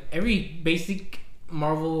every basic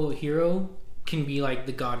Marvel hero can be like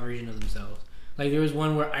the god version of themselves. Like there was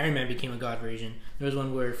one where Iron Man became a god version. There was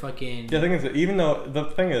one where fucking Yeah, the thing is, that even though, the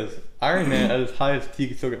thing is, Iron Man at his highest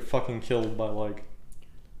peak still get fucking killed by, like...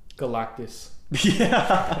 Galactus.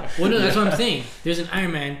 Yeah. Well, no, that's what I'm saying. There's an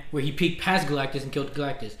Iron Man where he peeked past Galactus and killed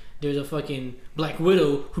Galactus. There's a fucking Black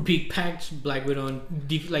Widow who peeked past Black Widow and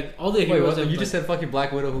like all the Wait, heroes. what? have, You like, just said fucking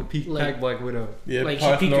Black Widow who peaked Like- Black Widow. Yeah, Like, she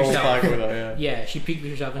part peeked normal herself. Black Widow, yeah. yeah, she peeked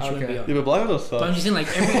herself and she went Okay. beyond. Yeah, but Black Widow But I'm sucks. just saying,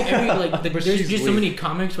 like every like But there's she's just so weak. many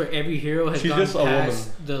comics where every hero has She's gone just a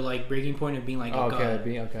past the like breaking point of being like a god.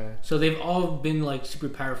 Okay. So they've all been like super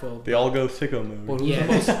powerful. They all go sicko mode. Well, who's Yeah.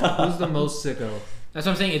 the most? Who's the most sicko? That's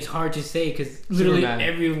what I'm saying. It's hard to say because literally Superman.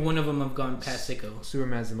 every one of them have gone past sicko.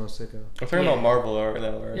 Superman's the most sicko. I'm talking Yeah. about Marvel right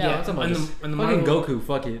now, right? Yeah, Yeah, I'm talking about on the- this. on the Fucking Marvel- Goku.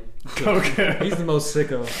 Fuck it. Okay. He's the most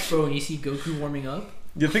sicko. Bro, when you see Goku warming up,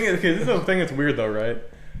 The thing is, okay, this is the thing that's weird though, right?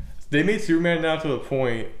 They made Superman now to the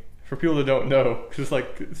point, for people that don't know, because it's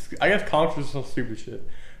like, I guess comics are some stupid shit.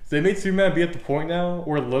 So they made Superman be at the point now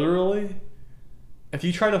where literally, if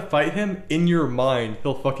you try to fight him in your mind,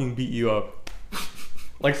 he'll fucking beat you up.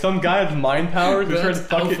 Like some guy has mind powers, they're trying to That's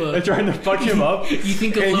fuck alpha. they're trying to fuck him up. You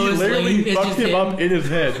think the and he lowest literally lane is fucked just him him? up in his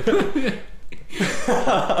head.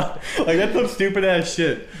 Like that's some stupid ass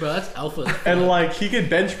shit. bro, that's alpha. And like he could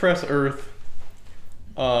bench press Earth.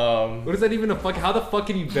 What is that even a fuck? How the fuck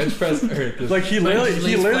can you bench press Earth? Like he Like, literally just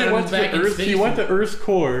he lays literally flat on went his to back in Earth. He space went and- to Earth's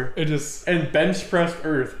core it just and bench pressed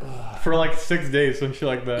Earth for like 6 days, some shit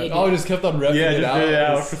like that. Yeah, oh, it just kept on revving Yeah, it just out. did it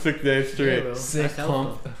out It's for 6 days Yeah, straight. bro. sick That's alpha.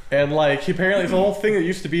 pump. And like he apparently the whole thing that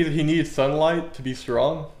used to be that he needed sunlight to be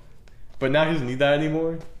strong, but now he doesn't need that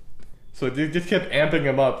anymore. So they just kept amping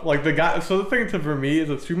him up. Like the guy. So the thing for me is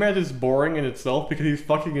that Superman is boring in itself because he's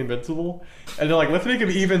fucking invincible, and they're like, let's make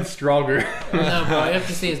him even stronger. No, bro, I have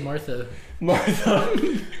to say it's Martha.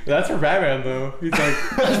 Martha. That's for Batman though. He's like,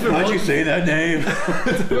 for why'd you both. say that name?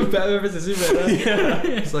 Batman vs Superman. Huh? Yeah.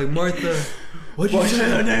 It's like Martha. What'd you Why'd you say say?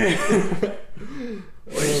 that name?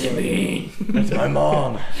 What does it mean? That's my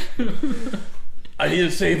mom. I need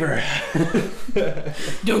to save her.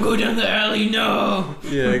 Don't go down the alley, no.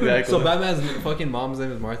 Yeah, exactly. So Batman's fucking mom's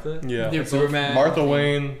name is Martha. Yeah. They're And Superman. Martha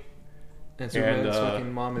Wayne, And Superman's and,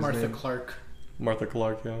 fucking mom is Martha named. Clark. Martha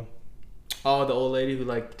Clark, yeah. Oh, the old lady who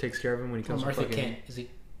like takes care of him when he comes Martha from fucking. Kent. Is it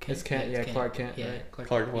Kent? It's Kent, yeah, Clark Kent, Yeah, right? Clark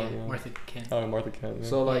Clark Kent. Kent, Yeah, yeah. Martha Kent. Oh, Martha Kent. Yeah.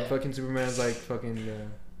 So like Yeah. fucking Superman's like fucking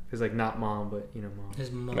his like not mom, but you know mom.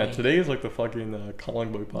 His mom. Man, today is like the fucking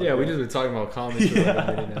comic book podcast. Yeah, we just been talking about comics for like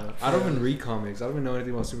Yeah. a minute now. I don't even read comics. I don't even know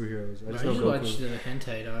anything about superheroes. I I just just know watch Goku. the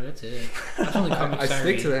hentai, dog. That's it. That's the only comics I I stick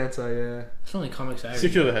read. to the hentai, yeah. That's the only comics I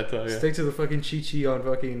Stick read. to the hentai, yeah. Stick to the fucking Chi-Chi on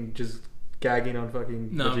fucking just gagging on fucking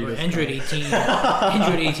No, bro, Vegeta's Android cock. 18.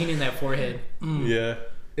 Android 18 in that forehead. Mm. Yeah.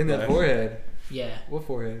 In that Nice. forehead. Yeah. What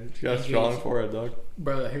forehead? She got a Android strong 18. forehead, dog.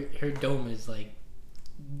 Bro, her dome is like,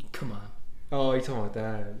 come on. Oh, you talking about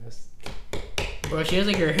that? That's... Bro, she has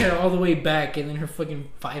like her hair all the way back and then her fucking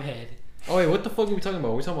five head. Oh wait, what the fuck are we talking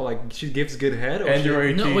about? We're talking about like she gives good head. Or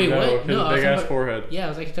Android 18, No, wait, what? no, No, I was big talking ass about- forehead. Yeah, I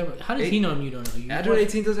was like, talking about, how does he know and you don't know? You Android watch-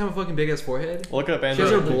 18 doesn't have a fucking big ass forehead. Look up She has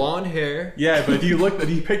Android. her blonde hair. Yeah, but if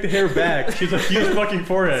you pick the hair back, she's a huge fucking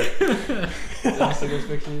forehead. I'll see those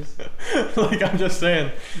pictures. Like I'm just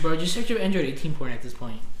saying. Bro, just search up Android 18 porn at this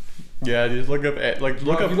point. Yeah, just look up Bro, if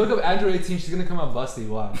you look up Android 18, she's gonna come out busty.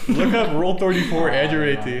 Why? look up Rule 34 Nah,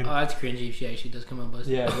 Android nah. 18. Oh, that's cringy if she actually does come out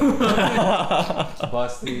busted. Yeah,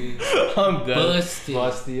 busty, I'm dead. Busted.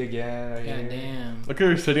 busty again. Right God here. damn. Look at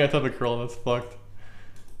her sitting on top of Krillin. That's fucked.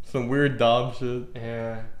 Some weird Dom shit.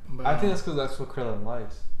 Yeah, Bro. I think that's because that's what Krillin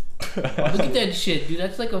likes. Look at that shit, dude.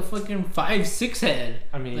 That's like a fucking 5'6" head.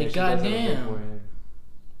 I mean, like yeah, she does have a big goddamn. forehead.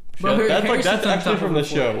 Bro, her that's hair like sits that's on actually top from of the her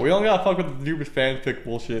show. forehead. We don't gotta fuck with the stupid fan pick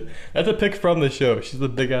bullshit. That's a pic from the show. She's a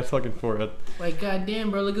big ass fucking forehead. Like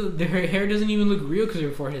goddamn, bro. Look at her hair. Doesn't even look real because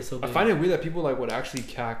her forehead is so I big. find it weird that people like would actually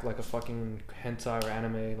cack like a fucking hentai or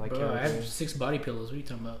anime like Bro, I character. have 6 body pillows. What are you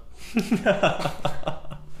talking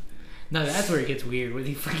about? No, that's where it gets weird. Where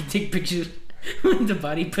they fucking take pictures with the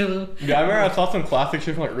body pillow. Yeah, I remember I saw some classic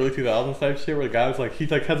shit from like early 2000s type shit where the guy was like, he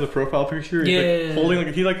like has a profile picture. He's Yeah. like holding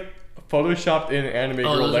like he like photoshopped in an anime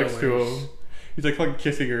Oh, girl those are next to worse. him. He's like fucking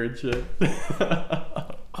kissing her and shit.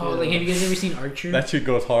 Oh, like have you guys ever seen Archer? That shit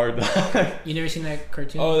goes hard. You never seen that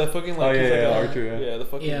cartoon? Oh, that fucking like. Oh, yeah, he's like yeah, a- Archer, yeah. Yeah, the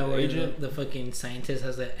fucking yeah, where agent. the fucking scientist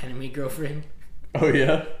has that anime girlfriend. Oh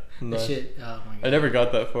yeah. That Nice. shit. Oh my god. I never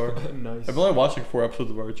got that far. Nice. I've only watched like 4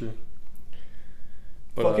 episodes of Archer.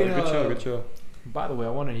 But Fucking, good show, good show. By the way, I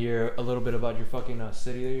want to hear a little bit about your fucking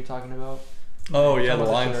city that you're talking about. Oh yeah, Talking the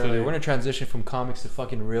about Lion that City. earlier. We're gonna transition from comics to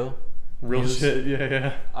fucking real. Real news. shit,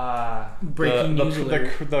 yeah. Breaking news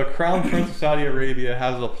alert. The Crown Prince of Saudi Arabia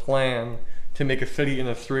has a plan to make a city in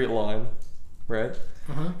a straight line, right?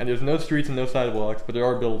 Uh-huh. And there's no streets and no sidewalks, but there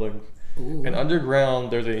are buildings. Ooh. And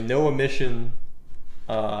underground, there's a no emission,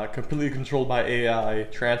 completely controlled by AI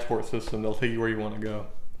transport system that'll take you where you want to go.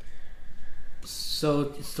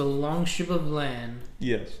 So it's the long strip of land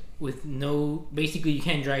Yes. with no. Basically, you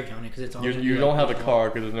can't drive on it because it's all. You don't have a car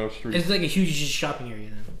because there's no streets. It's like a huge just shopping area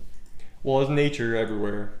then. Well, there's nature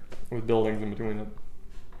everywhere with buildings in between it.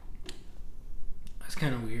 That's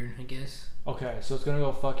kind of weird, I guess. Okay, so it's gonna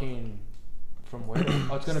go fucking from where?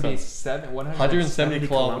 Oh, it's gonna be 170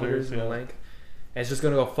 kilometers in yeah. length. And it's just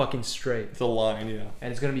gonna go fucking straight. It's a line, yeah.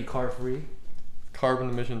 And it's gonna be car free. Carbon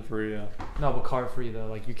emission free, yeah. No, but car free though.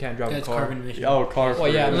 Like you can't drive That's a car. carbon emission. Oh, car free.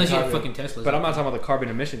 Well, yeah, Unless you have carbon. fucking Teslas. But I'm not talking about the carbon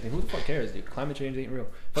emission thing. Who the fuck cares, dude? Climate change ain't real.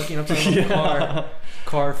 Fucking, I'm talking about Yeah.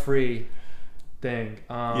 car free thing.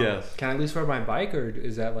 Yes. Can I at least ride my bike, or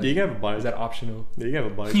is that like? Yeah, you can have a bike. Is that optional? Yeah, you can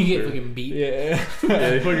have a bike. You get sure. fucking beat. Yeah. Yeah,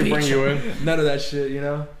 they fucking bring you in. None of that shit, you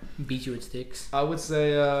know. Beat you with sticks. I would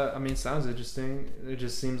say. I mean, it sounds interesting. It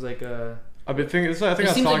just seems like a. I've been thinking. I think It I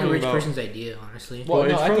was seems like talking a rich about. person's idea, honestly. Well, Well,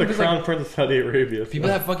 no, it's I from think the it's like- Crown Prince of Saudi Arabia. People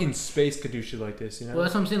so. that fucking space could do shit like this, you know. Well,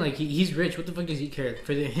 that's what I'm saying. Like he's rich. What the fuck does he care?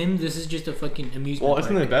 For him, this is just a fucking amusement. Well, it's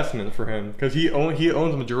an park. investment for him because he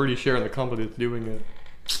owns a majority share in the company that's doing it.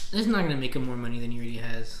 It's not gonna make him more money than he already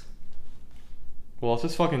has. Well, it's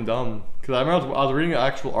just fucking dumb. Because I remember I was reading an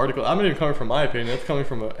actual article. I'm not even coming from my opinion. It's coming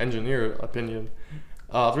from an engineer opinion.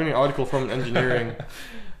 I was reading an article from engineering,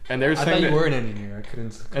 and they were I saying thought you that, were an engineer. I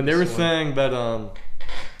couldn't. and they were swear. saying that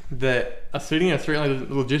that a city in a straight line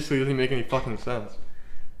logistically doesn't make any fucking sense.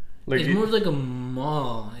 Like, It's you- more of like a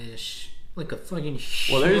mall-ish, like a fucking.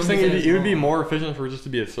 well, they're just saying humongous it would be mall. more efficient for it just to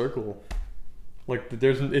be a circle. Like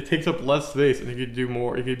it takes up less space, and you could do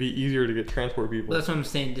more. It could be easier to get transport people. Well, that's what I'm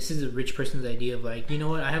saying. This is a rich person's idea of like, you know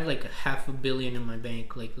what? I have like $500 million in my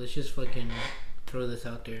bank. Like, let's just fucking throw this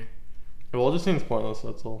out there. Well, it just seems pointless.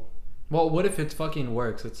 That's all. Well, what if it fucking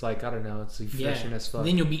works? It's like, I don't know. It's efficient as fuck.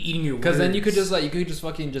 Then you'll be eating your. Because then you could words. just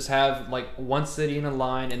fucking just have like one city in a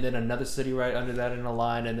line, and then another city right under that in a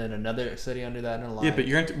line, and then another city under that in a line. Yeah, but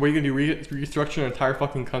what are you gonna do? Restructure an entire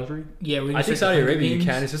fucking country? Yeah, we're I think Saudi Arabia you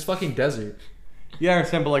can. It's just fucking desert. Yeah, I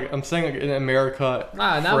understand, but like I'm saying, like in America,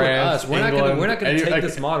 Nah, not France, with us. We're England, not gonna take like,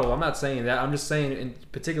 this model. I'm not saying that. I'm just saying, in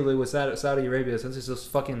particularly with Saudi Arabia, since it's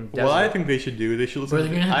just fucking desert. What I think they should do, they should listen. Bro,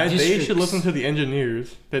 they're gonna have They should districts. listen to the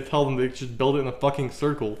engineers that tell them they should build it in a fucking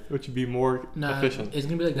circle, which would be more Nah, efficient. it's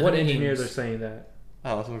gonna be like the What Hunger engineers Games. are saying that? I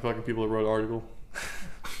don't know, some fucking people that wrote an article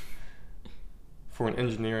for an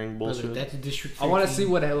engineering Brother, bullshit. that's a district. I want to 13.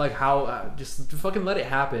 see what like how just to fucking let it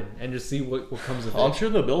happen and just see what comes of it. I'm sure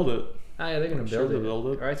they'll build it. Ah, yeah, they're gonna I'm build sure it. they'll build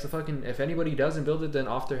it. All right, so fucking if anybody doesn't build it, then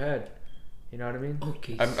off their head. You know what I mean?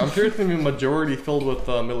 Okay. I'm sure it's gonna be a majority filled with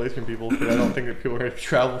Middle Eastern people, because I don't think that people are gonna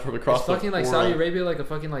travel from across Is the fucking like world. Saudi Arabia like a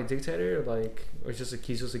fucking like dictator or like or it's just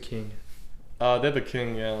he's just a king? They have a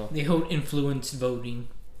king, yeah. They hold influence voting.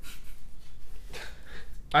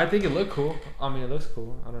 I think it looked cool. I mean, it looks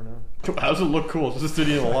cool. I don't know. How does it look cool? It's just a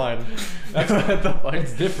city in a line. That's what the fuck.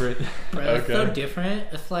 It's different. Bro, it's so Okay. different.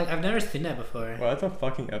 It's like I've never seen that before. Wow, that's a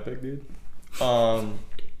fucking epic, dude.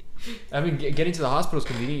 I mean, getting to the hospital is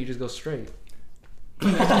convenient. You just go straight.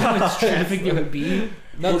 How much traffic there would be.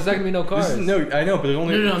 No, there's not gonna be no cars. no, I know, but there's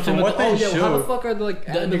only No, I'm from talking what about they Oh yeah, well, how the show. fuck are the like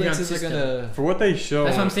The underground ambulances are system. gonna? For what they show,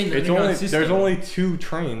 That's what I'm saying, the It's underground only system. there's only 2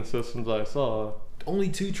 train systems I saw. Only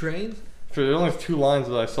 2 trains? There's only 2 lines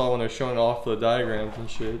that I saw when they're showing off the diagrams and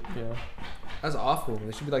shit. Yeah. That's awful.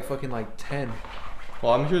 There should be like fucking like 10.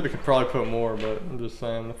 Well, I'm sure they could probably put more, but I'm just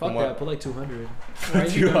saying. Fuck from that. what- Put like 200. Why are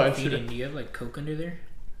you 200. feeding? Do you have like Coke under there?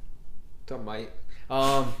 That might.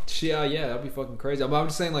 Yeah, that'd be fucking crazy. I'm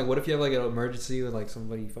just saying, like, what if you have like an emergency with like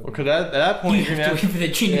somebody fucking? Because at that point, You you're have gonna to wait for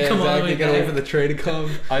the train to Yeah, come all the exactly. way You gotta wait back. for the train to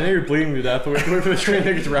come. I know you're bleeding to death, but we have to wait for the train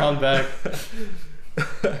to get round back.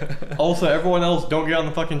 Also, everyone else, don't get on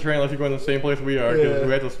the fucking train unless you're going to the same place we are, because Yeah.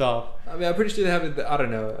 we have to stop. I mean, I'm pretty sure they have it. I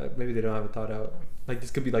don't know. Maybe they don't have it thought out. Like, this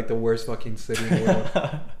could be like the worst fucking city in the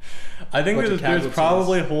world. I think Bunch of there's casualties.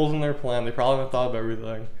 probably holes in their plan. They probably haven't thought of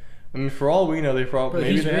everything. I mean, for all we know, they probably Bro,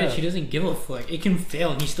 maybe he's they rich. have. He doesn't give a fuck. It can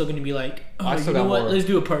fail, and he's still gonna be like, "Oh, I you still know got what? more." Let's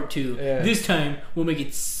do a part 2. Yeah. This time we'll make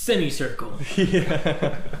it semicircle.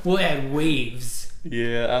 Yeah. We'll add waves."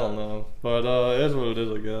 Yeah, I don't know, but it is what it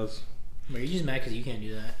is, I guess. Bro, you're just mad because you can't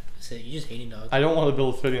do that. That's it. You're just hating, dog. I don't want to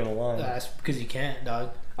build a city on a line. That's because you can't,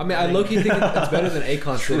 dog. I mean, I low-key think it's better than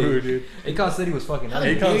Akon City. True, dude. Akon City was fucking How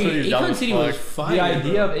nice. Akon dare City you? is dumb Akon as City was fuck. fire. The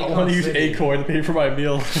idea bro. of I Akon want to use City. Acorn to pay for my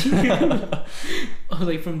meal. Oh,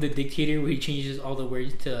 like from The Dictator, where he changes all the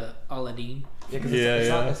words to Aladdin. Yeah, because Yeah, it's,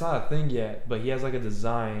 yeah. it's not a thing yet, but he has like a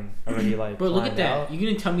design already like. Bro, look at planned that. out. You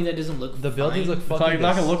gonna tell me that doesn't look The buildings fine? look fucking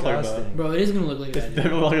not gonna look like that. disgusting. Bro, it is gonna look like It's that. dude.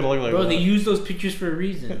 definitely not gonna look like Bro, that. they use those pictures for a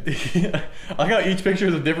reason. Yeah. I got each picture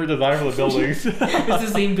is a different design for the buildings. It's the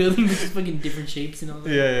same building, but just fucking different shapes and all that.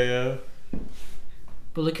 Yeah.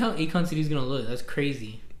 But look how Akon City's gonna look. That's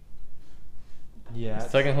crazy. Yeah.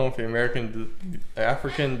 Second home for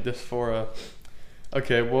African diaspora.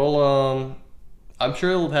 Okay, well, I'm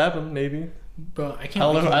sure it'll happen, maybe. Bro, I I can't.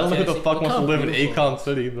 don't know. wait for I don't know who the the test. fuck Look wants to how live in beautiful. Akon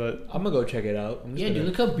City, but I'm gonna go check it out. I'm just Yeah, gonna- dude,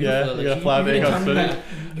 look how beautiful. Yeah, that you looks. gotta fly to you're gonna Akon tell me City.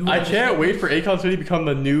 that you I wanna can't just- wait for Akon City to become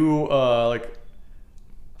the new like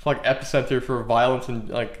epicenter for violence and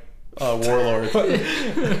like warlords.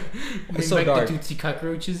 Bring It's so back dark. the Tutsi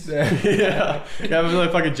cockroaches. yeah, it's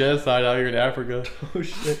like fucking genocide out here in Africa. Oh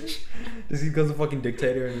shit! Does he becomes a fucking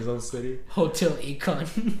dictator in his own city? Hotel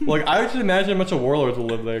Akon. Like I would just imagine a bunch of warlords will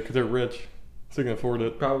live there because they're rich, so they can afford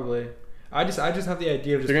it. Probably. I just have the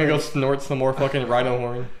idea of just. They're gonna go playing- snort some more fucking rhino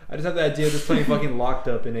horn. I just have the idea of just playing fucking Locked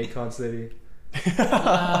Up in Akon City.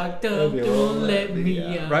 Locked That'd up, be a don't little- let me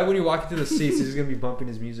yeah. out. Right when you walk into the seats, he's just gonna be bumping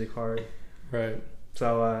his music hard. Right.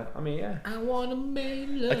 So I mean, yeah. I wanna make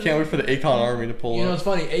love. I can't wait for the Akon army to pull You know, up. it's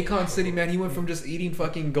funny. Akon City, man, he went from just eating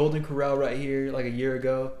fucking Golden Corral right here like a year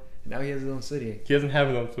ago, and now he has his own city. He doesn't have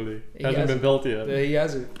his own city. He It hasn't has been it. built yet. Yeah, he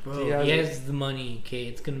has it. Bro, he has, it. the money. Okay,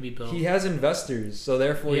 it's gonna be built. He has investors, so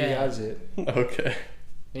therefore he Yeah. has it. Okay.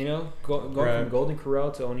 You know, going Right. from Golden Corral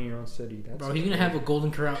to owning your own city. That's Bro, he's gonna have a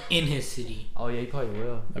golden corral in his city. Oh yeah, he probably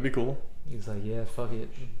will. That'd be cool. He's like, yeah, fuck it.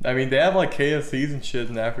 I mean, they have like KFCs and shit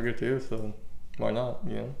in Africa too, so why not?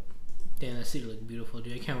 You know, Damn, that city look beautiful,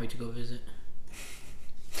 dude. I can't wait to go visit.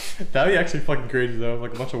 that'd be actually fucking crazy though.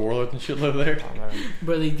 Like a bunch of warlords and shit live there. Oh, man.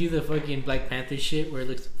 Bro, they do the fucking Black Panther shit where it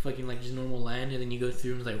looks fucking like just normal land, and then you go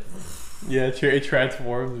through and it's like, Yeah, it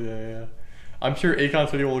transforms. Yeah. I'm sure Akon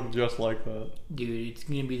City will look just like that. dude, it's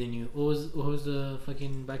gonna be the new. What was the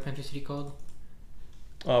fucking Black Panther city called?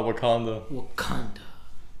 Wakanda. Wakanda.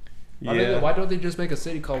 Yeah. Why don't they just make a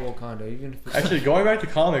city called Wakanda? Even if Actually, going back to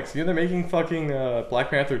comics, you know they're making fucking Black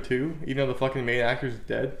Panther 2, even though the fucking main actor's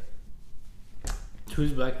dead.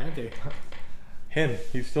 Who's Black Panther? Him,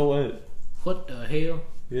 he's still in it. What the hell?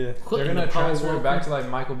 Yeah. What they're in gonna the Paul transfer it back Walker? to like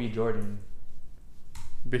Michael B. Jordan.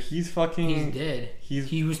 But he's fucking. He's dead. He's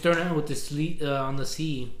He was thrown out with the on the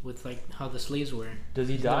sea with like how the slaves were. Does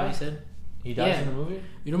he Isn't that what die? he said? He dies Yeah. in the movie.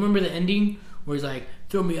 You don't remember the ending where he's like,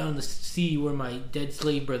 "Throw me out in the sea where my dead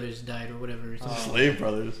slave brothers died" or whatever. Or something. Slave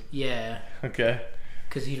Brothers. Yeah, Okay.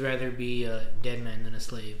 because he'd rather be a dead man than a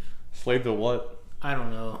slave. Slave to what? I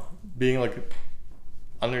don't know. Being like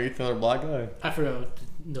underneath another black guy. I forgot what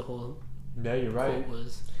the whole Yeah, you're right. quote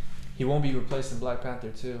was. He won't be replaced in Black Panther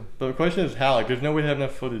too. But the question is how? Like, there's no way to have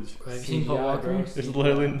enough footage. Have you seen Paul CGI, Walker? bro. There's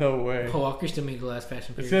literally no way. Paul Walker still made the last Fast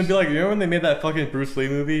and It's Furious. gonna be like, you know when they made that fucking Bruce Lee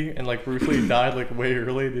movie and like Bruce Lee died like way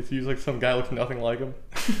early? They just used like some guy looking nothing like him.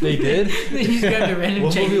 They did. They just grabbed a random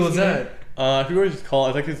What movie Chinese was guy. that? I forget what it's called.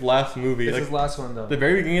 It's like his last movie. It's Like his last one though. the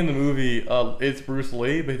very beginning of the movie, it's Bruce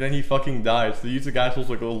Lee, but then he fucking died. So they used the guy supposed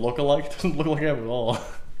to like look alike. Doesn't look like him at all.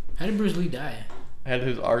 How did Bruce Lee die? Had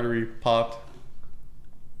his artery popped.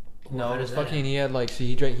 No, How it was does that fucking. He had like, so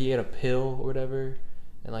he had a pill or whatever,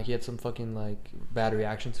 and like he had some fucking like bad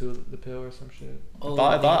reaction to the pill or some shit. Oh,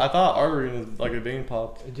 I thought artery in his like a vein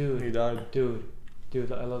popped. Dude, He died. Dude,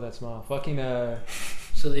 I love that smile. Fucking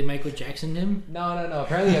so they Michael Jacksoned him No.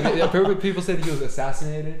 Apparently, apparently people said he was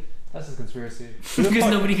assassinated. That's a conspiracy. because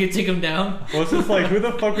nobody could take him down. Well, it's just like, who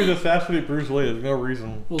the fuck would assassinate Bruce Lee? There's no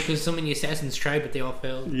reason. Well, because so many assassins tried, but they all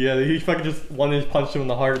failed. Yeah, he fucking just one inch punched him in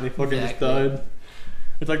the heart and he fucking Exactly. just died.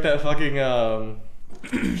 It's like that fucking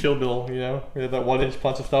Kill Bill, you know, where that 1-inch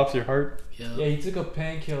punch that stops your heart. Yeah. Yeah, he took a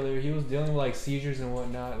painkiller. He was dealing with like seizures and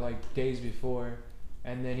whatnot like days before,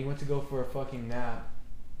 and then he went to go for a fucking nap.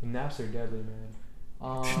 Naps are deadly,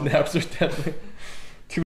 man. Naps are deadly.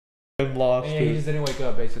 Too lost. Yeah, he just didn't wake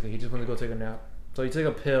up. Basically, he just went to go take a nap. So he took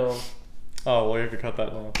a pill. Oh well, you have to cut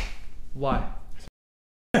that now. Why?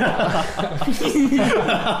 I was just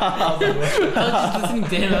listening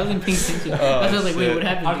to him. I wasn't paying attention. I was like, wait, shit. what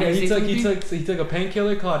happened? Okay, Did he say took a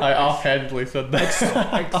painkiller called I offhandedly said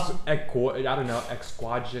that. I don't know,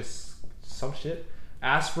 Exquadis, some shit,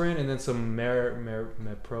 aspirin, and then some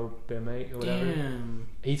meprobamate or whatever. Damn.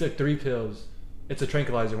 He took 3 pills. It's a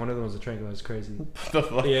tranquilizer. One of them was a tranquilizer. Crazy. What the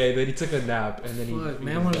fuck? Yeah, then he took a nap, and then Fuck, he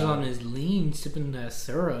man was was down. on his lean, sipping that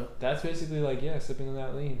syrup. That's basically like, yeah, sipping on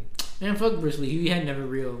that lean. Man, fuck Bruce Lee. He had never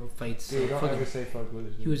real fights. Dude, don't Fuck ever him. say fuck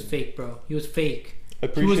with He was fake, bro. He was fake. I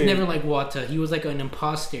He was appreciate- never like Wata. He was like an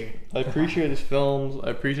imposter. I appreciate his films. I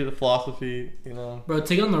appreciate the philosophy. You know. Bro,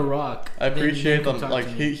 take on The Rock. I appreciate then come them. talk Like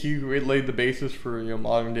to me. he laid the basis for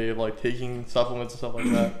modern day of like taking supplements and stuff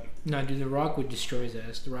like that. Nah, dude, The Rock would destroy his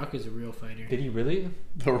ass. The Rock is a real fighter. Did he really?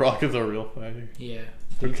 The Rock is a real fighter. Yeah.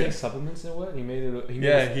 Did he Okay. take supplements and what? He made it. He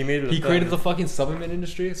Made it. He created the fucking supplement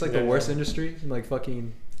industry. It's like Yeah, the worst yeah. industry in like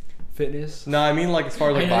fucking fitness. No, I mean like as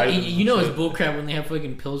far as like I know, vitamins. you know and it's bullcrap when they have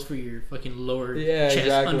fucking pills for your fucking lower Yeah, chest,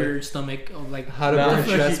 exactly. under stomach, like How to Nah, burn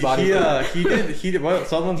stress body. he did what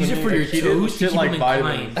supplements. These I are mean, for your he toes did to shit keep like them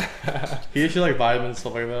vitamins. inclined. He did shit like vitamins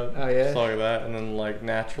stuff like that. Oh, yeah? Stuff like that, and then like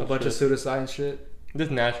natural. A bunch of shit. pseudoscience shit. Just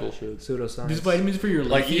natural shit. Pseudoscience. These vitamins for your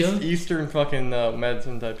Like lithium. Eastern fucking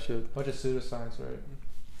medicine type shit. bunch of pseudoscience, right?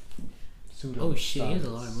 Pseudo. Oh shit, he has a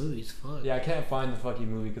lot of movies. Fuck. Yeah, I can't find the fucking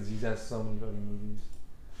movie because he's had so many fucking movies.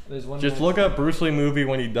 There's one. Just look up Bruce Lee movie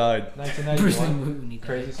when he died. Bruce Lee 1991. movie when he died.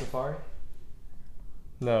 Crazy Safari.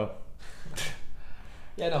 No.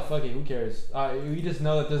 Yeah, no, fuck it. Who cares? We just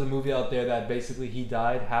know that there's a movie out there that basically he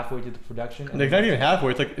died halfway through the production. Like not even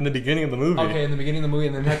halfway. It's like in the beginning of the movie. Okay, in the beginning of the movie,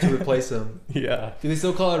 and then had to replace him. Yeah. Do they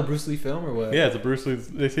still call it a Bruce Lee film or what? Yeah, it's a Bruce Lee's.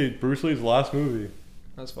 They say Bruce Lee's last movie.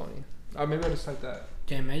 That's funny. Maybe I'll just type that.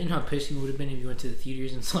 Damn, imagine how pissed you would have been if you went to the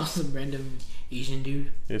theaters and saw some random Asian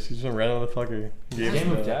dude. Yes, he's some random motherfucker.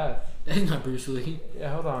 Game of Death. That's not Bruce Lee.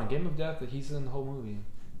 Yeah, hold on. Game of Death. He's in the whole movie.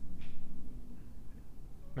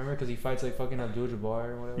 Remember, because he fights like fucking Abdul-Jabbar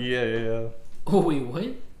or whatever. Yeah. Oh wait, what?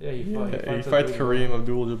 Yeah, he He fights fights Abdul-Jabbar. Kareem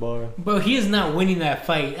Abdul-Jabbar. Bro, he is not winning that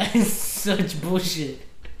fight. That is such bullshit.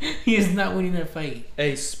 He is not winning that fight.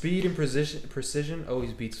 Hey, speed and precision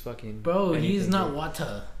always beats fucking. Bro, he is anything, not dude.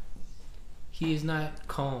 Wata. He is not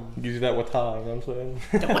calm. Use that with time, you know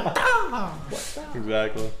what I'm saying?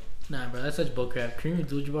 Exactly. Nah, bro, that's such bullcrap. Kareem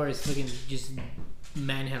Abdul-Jabbar is fucking just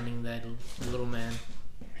manhandling that little man.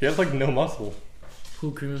 He has like no muscle.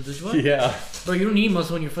 Who, Kareem Abdul-Jabbar? Yeah. Bro, you don't need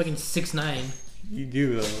muscle when you're fucking 6'9". You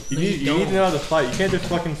do though. You, No, need, you you need to don't. know how to fight. You can't just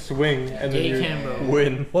fucking swing and then Yeah, you you can, bro.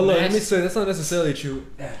 win. Well, look, let me That's- say that's not necessarily true.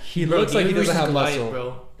 He Bro, looks like he David doesn't versus have Goliath, muscle,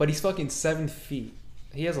 bro. but he's fucking 7 feet.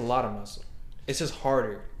 He has a lot of muscle. It's just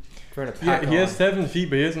harder for him to Yeah, pack he has on. 7 feet,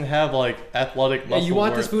 but he doesn't have like athletic Yeah, muscle. you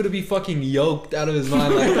want where- this fool to be fucking yoked out of his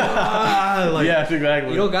mind, like, like yes,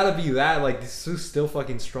 exactly. you don't gotta be that. Like this dude's still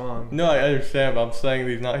fucking strong. No, I understand, but I'm saying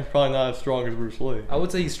he's not. He's probably not as strong as Bruce Lee. I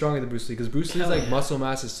would say he's stronger than Bruce Lee because Bruce Lee's Hell like yeah. muscle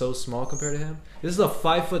mass is so small compared to him. This is a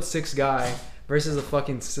 5'6" guy versus a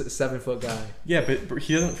fucking 7 foot guy. Yeah, but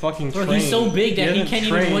he doesn't fucking Bro, train. he's so big that he doesn't can't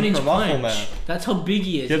even train 1 inch for muscle punch. mass. That's how big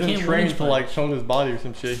he He is. doesn't can't train 1-inch to like punch. tone his body or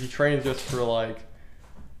some shit. He trains just for like,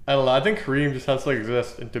 I don't know. I think Kareem just has to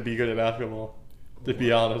exist and to be good at basketball. To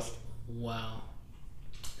be honest. Wow.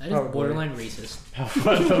 That is Probably. borderline racist.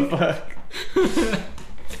 What the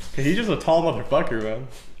fuck? He's just a tall motherfucker, man.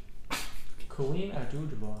 Kareem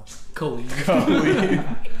Abdul-Jabbar. Kobe.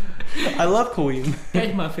 Kareem. I love Kareem.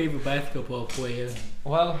 That's my favorite basketball player.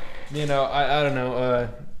 Well, you know, I don't know.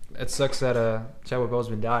 It sucks that Chadwick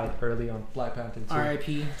Boseman died early on Black Panther 2.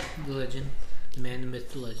 R.I.P. the legend. The man, the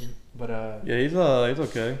myth, the legend. But Yeah, he's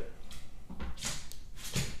okay.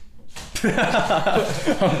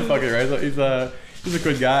 I'm fucking right. He's a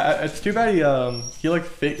good guy. It's too bad he like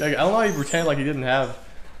fake. Like I don't know how he pretend like he didn't have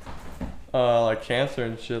like cancer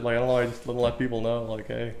and shit. Like I don't know. Why he just didn't let people know. Like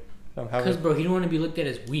hey, I'm Because, having. bro, he didn't want to be looked at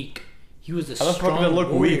as weak. He was a How the fuck strong did it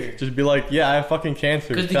look warrior. weak? Just be like, yeah, I have fucking cancer.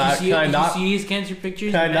 Because Can did I you not? see his cancer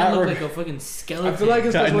pictures? can I Man not looked re- like a fucking skeleton. I feel like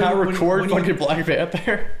it's Can I like when not you- record when you- fucking Black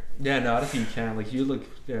Panther? yeah, no, I don't think you can. Like you look,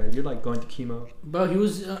 yeah, you're like going to chemo. Bro, he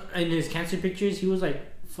was in his cancer pictures. He was like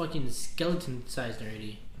fucking skeleton sized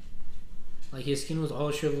already. Like his skin was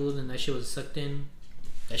all shriveled and that shit was sucked in.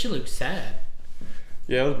 That shit looked sad.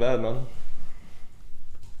 Yeah, it was bad, man.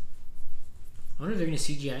 I wonder if they're gonna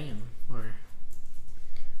CGI him or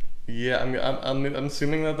Yeah, I mean, I'm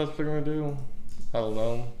assuming that that's what they're gonna do. I don't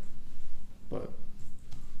know, but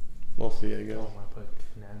we'll see. I guess. Oh, I put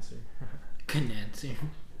cancer. Cancer.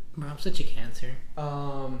 Bro, I'm such a cancer.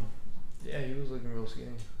 Yeah, he was looking real skinny.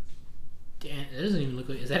 Damn, that doesn't even look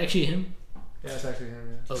like. Is that actually him? Yeah, it's actually him.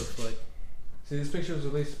 Yeah. Oh fuck. See, this picture was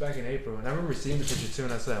released back in April, and I remember seeing the picture too,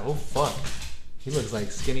 and I said, "Oh fuck, he looks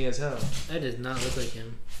like skinny as hell." That does not look like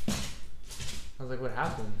him. I was like, "What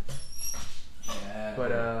happened?" Yeah.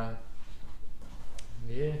 But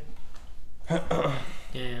yeah,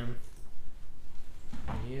 Damn.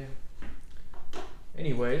 yeah.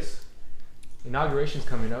 Anyways, inauguration's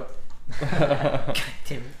coming up. God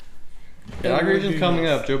damn it. Inauguration's coming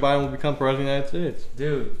up. Joe Biden will become president of the United States.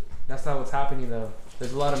 Dude, that's not what's happening though.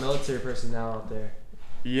 There's a lot of military personnel out there.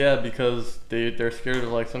 Yeah, because they're scared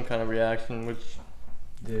of like some kind of reaction, which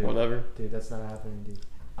Dude, whatever. Dude, that's not happening, dude.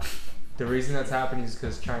 The reason that's happening is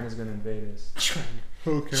because China's gonna invade us. China.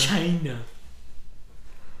 Okay. China.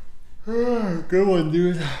 Good one,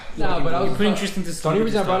 dude. Nah, but I You was put interesting to the only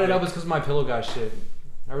reason I brought it up is because My Pillow guy shit.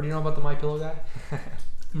 I already know about the My Pillow guy.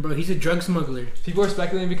 Bro, he's a drug smuggler. People are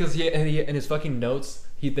speculating because he in his fucking notes,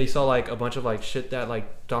 they saw like a bunch of like shit that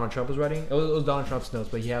like Donald Trump was writing. It was Donald Trump's notes,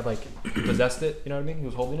 but he had like possessed it. You know what I mean? He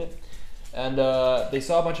was holding it, and they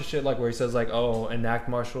saw a bunch of shit like where he says like, "Oh, enact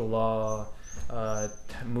martial law,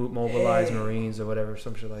 mobilize Marines or whatever,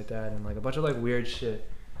 some shit like that," and like a bunch of like weird shit.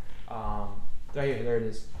 Right here, there it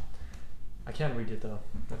is. I can't read it though.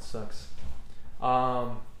 That sucks.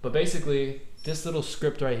 But basically, this little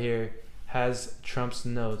script right here has Trump's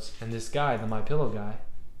notes, and this guy, the My Pillow guy,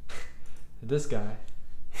 this guy,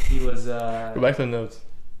 he was Go back to the notes.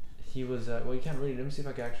 he was well, you can't read it. Let me see if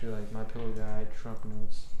I can actually like My Pillow guy Trump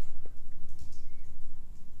notes.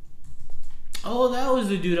 Oh, that was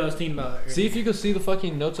the dude I was thinking about earlier. See if you can see the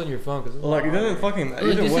fucking notes on your phone, cause Like it doesn't fucking Look,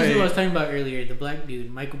 either this is who I way. was talking about earlier, the black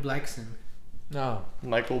dude, Michael Blackson. no,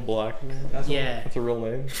 Michael Black. that's what- Yeah. That's a real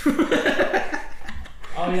name.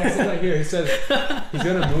 Oh yeah, it's right here. He says he's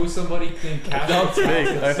gonna move somebody named Cash. That's fake.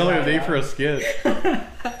 I felt like a name for a skit.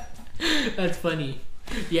 That's funny.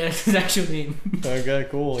 Yeah, that's his actual name. Okay,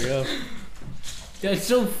 cool. Yeah. That's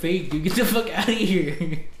so fake, dude. Get the fuck out of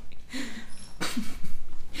here.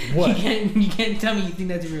 What? You can't tell me you think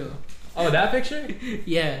that's real. Oh, that picture?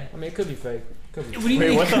 Yeah. I mean, it could be fake. Could be. What do you Wait,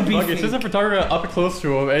 mean what it the could be fuck? It's just a fake? photographer up close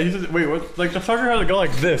to him, and he's just wait. What? Like the photographer had to go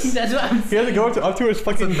like this. That's what I'm He had to go up to his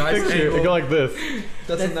fucking nice picture angle. and go like this.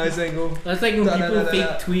 That's a nice angle. That's like when Da, da, people da, da, fake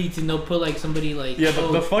da. tweets and they'll put like somebody like, Yeah,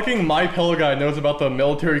 oh, the fucking My Pillow guy knows about the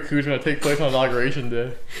military coup gonna take place on Inauguration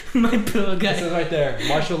Day. my pillow It says guy. right there,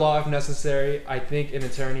 martial law if necessary. I think an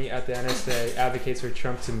attorney at the NSA advocates for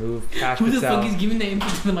Trump to move Cash Who the fuck Patel. is giving the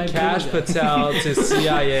info to my Cash pillow guy? Patel to The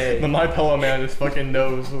CIA. My Pillow man just fucking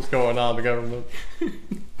knows what's going on in the government.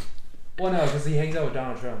 Well, no, because he hangs out with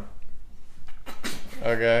Donald Trump.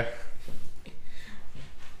 Okay.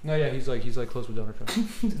 No, yeah, he's like close with Donald Trump.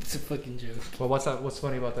 That's a fucking joke. Well, what's that? What's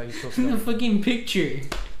funny about that? He's close to The Donald Trump. fucking picture.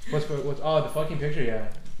 What's oh, the fucking picture? Yeah.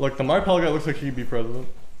 Look, the My Pillow guy looks like he could be president.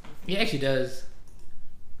 He actually does.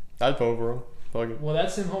 I'd vote for him. Fuck it. Well,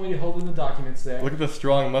 that's him holding the documents there. Look at the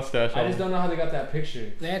strong mustache I on just him. don't know how they got that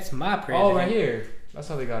picture. That's my president. Oh, right here. That's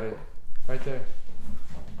how they got it. Right there.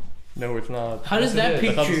 No, it's not. How does Yes, that it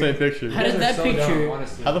is. That's not the same picture? picture. How does You that guys are so dumb, picture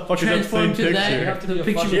honestly. How the fuck is that the transform same to picture? that? You have to be The a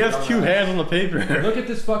picture. He has two hands on the paper. Look at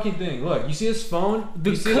this fucking thing. Look, you see his phone?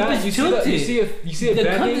 The you see cup that? is You see that? You tilted. see it? You see it The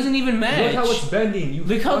cup bending? doesn't even match. Look how it's bending. You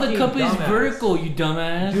Look how the fucking cup is dumbass. vertical, you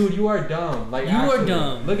dumbass. Dude, you are dumb. Like You are actually.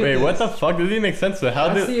 dumb. Look at Wait, this. what the fuck? Doesn't even make sense though. How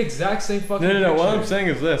That's did? the exact same fucking. No. What I'm picture. saying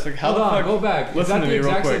is this. Like, how Hold the on, fuck? go back. Is Listen that to the me real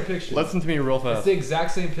exact quick. same picture? Listen to me real It's fast. the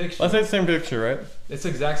exact same picture. Let's say the same picture, right? It's the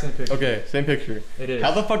exact same picture. Okay, same picture. It is.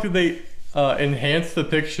 How the fuck did they enhance the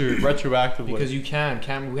picture retroactively? Because you can.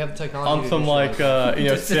 We have the technology. on to some do shit like that.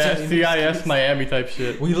 That's such an CIS Miami type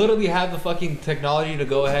shit. We literally have the fucking technology to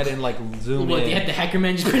go ahead and like zoom What, in. they had the hacker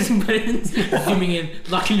man just pressing buttons, zooming in,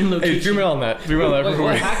 locking in location. Hey, zoom in on that. Zoom in on that. Wait, real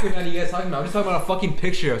what quick. hacker man are you guys talking about? I'm just talking about a fucking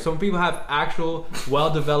picture. Some people have actual,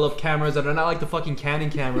 well-developed cameras that are not like the fucking Canon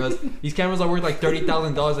cameras. These cameras are worth like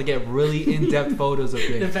 $30,000 to get really in-depth photos of The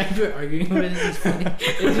things. fact we're arguing about it is funny.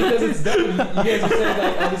 It's because it's dumb. You guys are saying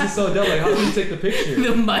like, oh, this is so dumb. Like, how do you take the picture?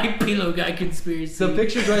 The My Pillow guy conspiracy. The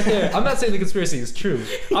picture's right there. I'm not saying the conspiracy is true.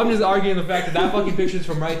 I'm just arguing the fact that that fucking picture's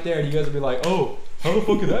from right there, and you guys will be like, oh, how the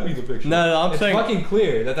fuck could that be the picture? No, I'm it's saying. fucking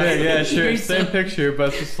clear that that's the Yeah, picture. sure. You're Same so- picture, but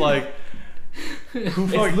it's just like. Who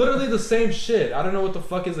It's fuck? literally the same shit. I don't know what the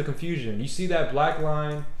fuck is the confusion. You see that black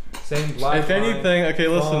line Same Wi-Fi. If anything, okay,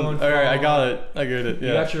 listen. phone, All right, I phone. got it. I get it. You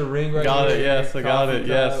Yeah. got your ring right Got here. it. Yes, I got coffee it.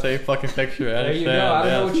 Yes, cup. same fucking picture. I There understand. you go. I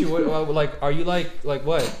don't know yes. what you like. Are you like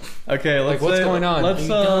what? Okay, let's what's say- going on? Are Let's you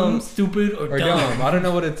dumb, stupid, or, Or dumb? I don't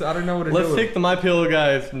know what it's. I don't know what to let's do. take the My Pillow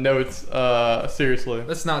guys notes seriously.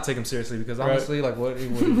 Let's not take him seriously because Right. honestly, like what?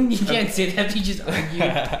 you can't say that. You just argue.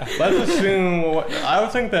 Let's assume. I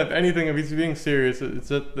would think that if anything, if he's being serious, it's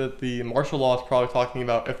that the martial law is probably talking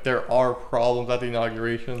about if there are problems at the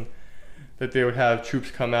inauguration, that they would have troops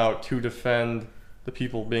come out to defend the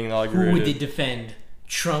people being Who inaugurated. would they defend?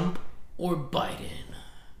 Trump or Biden?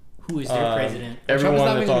 Who is their president? Everyone Trump's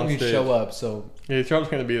not that's even on gonna stage. show up, so Yeah, Trump's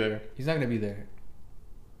gonna be there. he's not gonna be there.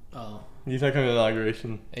 Oh, He's not coming to the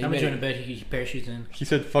inauguration. And how he much made you it- want to bet he parachutes in? He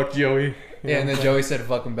said, "Fuck Joey." You Yeah, and know? then Joey said,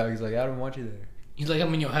 "Fuck him back." He's like, "I don't want you there." He's like,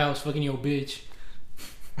 I'm in your house, fucking your bitch.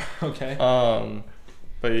 Okay.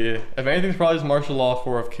 But yeah, if anything's probably just martial law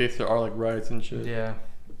for in case there are like riots and shit. Yeah.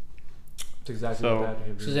 That's exactly So- what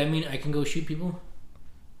that So does that mean I can go shoot people?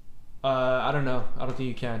 I don't know. I don't think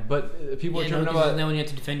you can. But people are Yeah, talking no, about isn't that when you have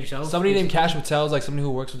to defend yourself? somebody named Cash Patel is like somebody who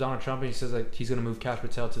works with Donald Trump, and he says like he's gonna move Cash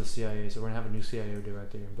Patel to the CIA. So we're gonna have a new CIA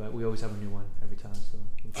director, but we always have a new one every time. So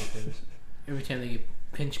we'll take care of this. Every time they get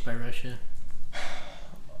pinched by Russia.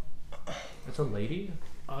 That's a lady.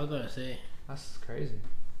 All I gotta say. That's crazy.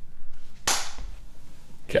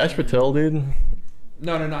 Cash Patel, dude.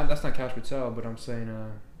 No, that's not Cash Patel. But I'm saying,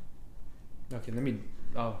 okay, let me.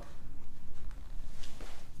 Oh,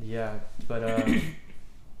 yeah, but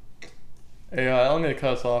Hey, I'm gonna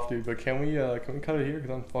cut us off, dude. But can we cut it here? Cause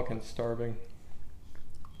I'm fucking starving,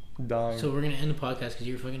 dying. So we're gonna end the podcast because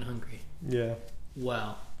you're fucking hungry. Yeah.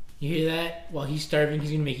 Wow. You hear that? While he's starving,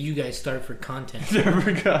 he's gonna make you guys starve for content.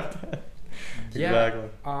 Never got that. yeah. Exactly.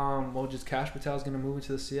 Well, just Cash Patel's gonna move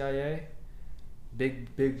into the CIA.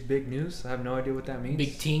 Big news. I have no idea what that means.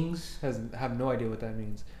 Big tings. Have no idea what that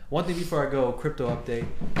means. One thing before I go, crypto update.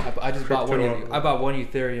 I just bought Crypto one. update. I bought one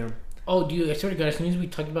Ethereum. Oh, dude, I swear to God, as soon as we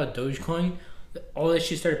talked about Dogecoin, all that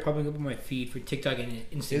shit started popping up on my feed for TikTok and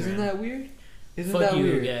Instagram. Isn't that weird? Isn't Fuck that you,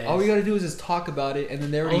 weird? guys. All we gotta do is just talk about it, and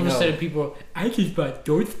then they already All of a know. sudden, people are, I just bought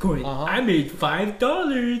Dogecoin. Uh-huh. I made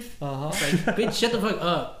 $5. Uh huh. Like, bitch, shut the fuck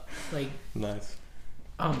up. Like, Nice.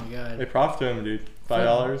 oh my God. Hey, props to him, dude.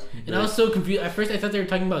 $5. And I was so confused. At first, I thought they were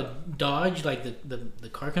talking about Dodge, like the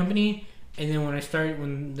car company. And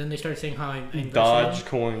then then they started saying how I invested. Dodge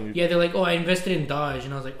coin. Yeah, they're like, oh, I invested in Dodge,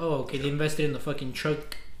 and I was like, oh, okay, they invested in the fucking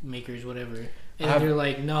truck makers, whatever. And then they're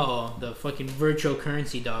like, no, the fucking virtual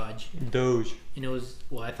currency Dodge. Doge. And it was,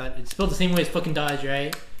 well, I thought it's spelled the same way as fucking Dodge,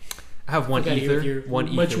 right? I have one Fuck outta here with ether. your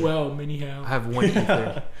One much ether. well, anyhow. I have one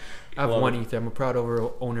ether. I have Love one it. ether. I'm a proud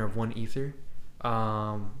owner of one ether.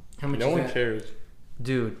 How much No is one that? cares.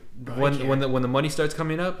 Dude, Bro, I when care. the money starts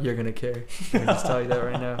coming up, you're gonna care. I can just tell you that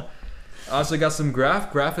right now. I also got some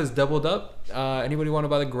graph. Graph has doubled up. Anybody want to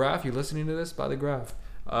buy the graph? You listening to this? Buy the graph.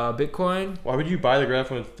 Bitcoin. Why would you buy the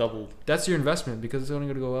graph when it's doubled? That's your investment because it's only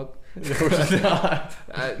gonna go up. No, it's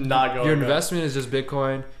not. Not going Your up. investment is just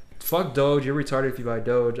Bitcoin. Fuck Doge. You're retarded if you buy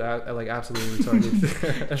Doge. I like absolutely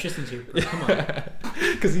retarded. Tristan's here, bro. Come on.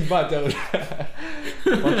 Because he bought Doge.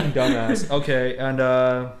 Fucking dumbass. Okay, and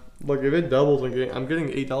Look, if it doubles, I'm getting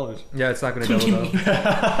 $8. yeah, it's not gonna double though.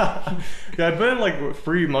 Yeah, I put in like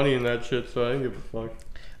free money in that shit, so I didn't give a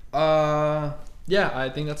fuck. Yeah, I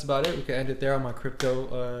think that's about it. We can end it there on my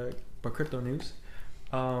crypto news.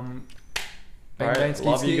 Bang, Alright, bang, ski,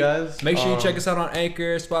 love ski. you guys. Make sure you check us out on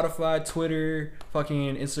Anchor, Spotify, Twitter,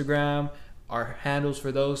 fucking Instagram. Our handles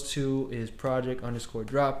for those two is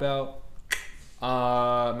project_dropout.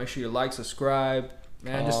 Make sure you like, subscribe.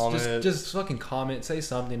 Man, Comment. just fucking comment, say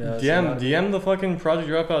something to us. You know what I mean? DM the fucking Project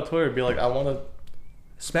Dropout Twitter. Be like, I want to.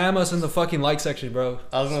 Spam us in the fucking like section, bro.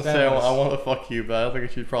 I was gonna Spam say us. I want to fuck you, but I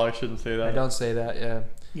think probably shouldn't say that. I don't say that, yeah.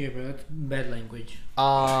 Yeah, bro, that's bad language.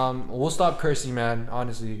 We'll stop cursing, man.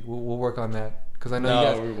 Honestly, we'll work on that because I know No, you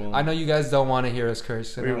guys. we won't. I know you guys don't want to hear us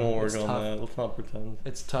curse. I We know. won't work It's on tough. that. Let's not pretend.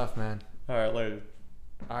 It's tough, man. All right, later.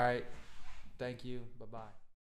 All right. Thank you. Bye bye.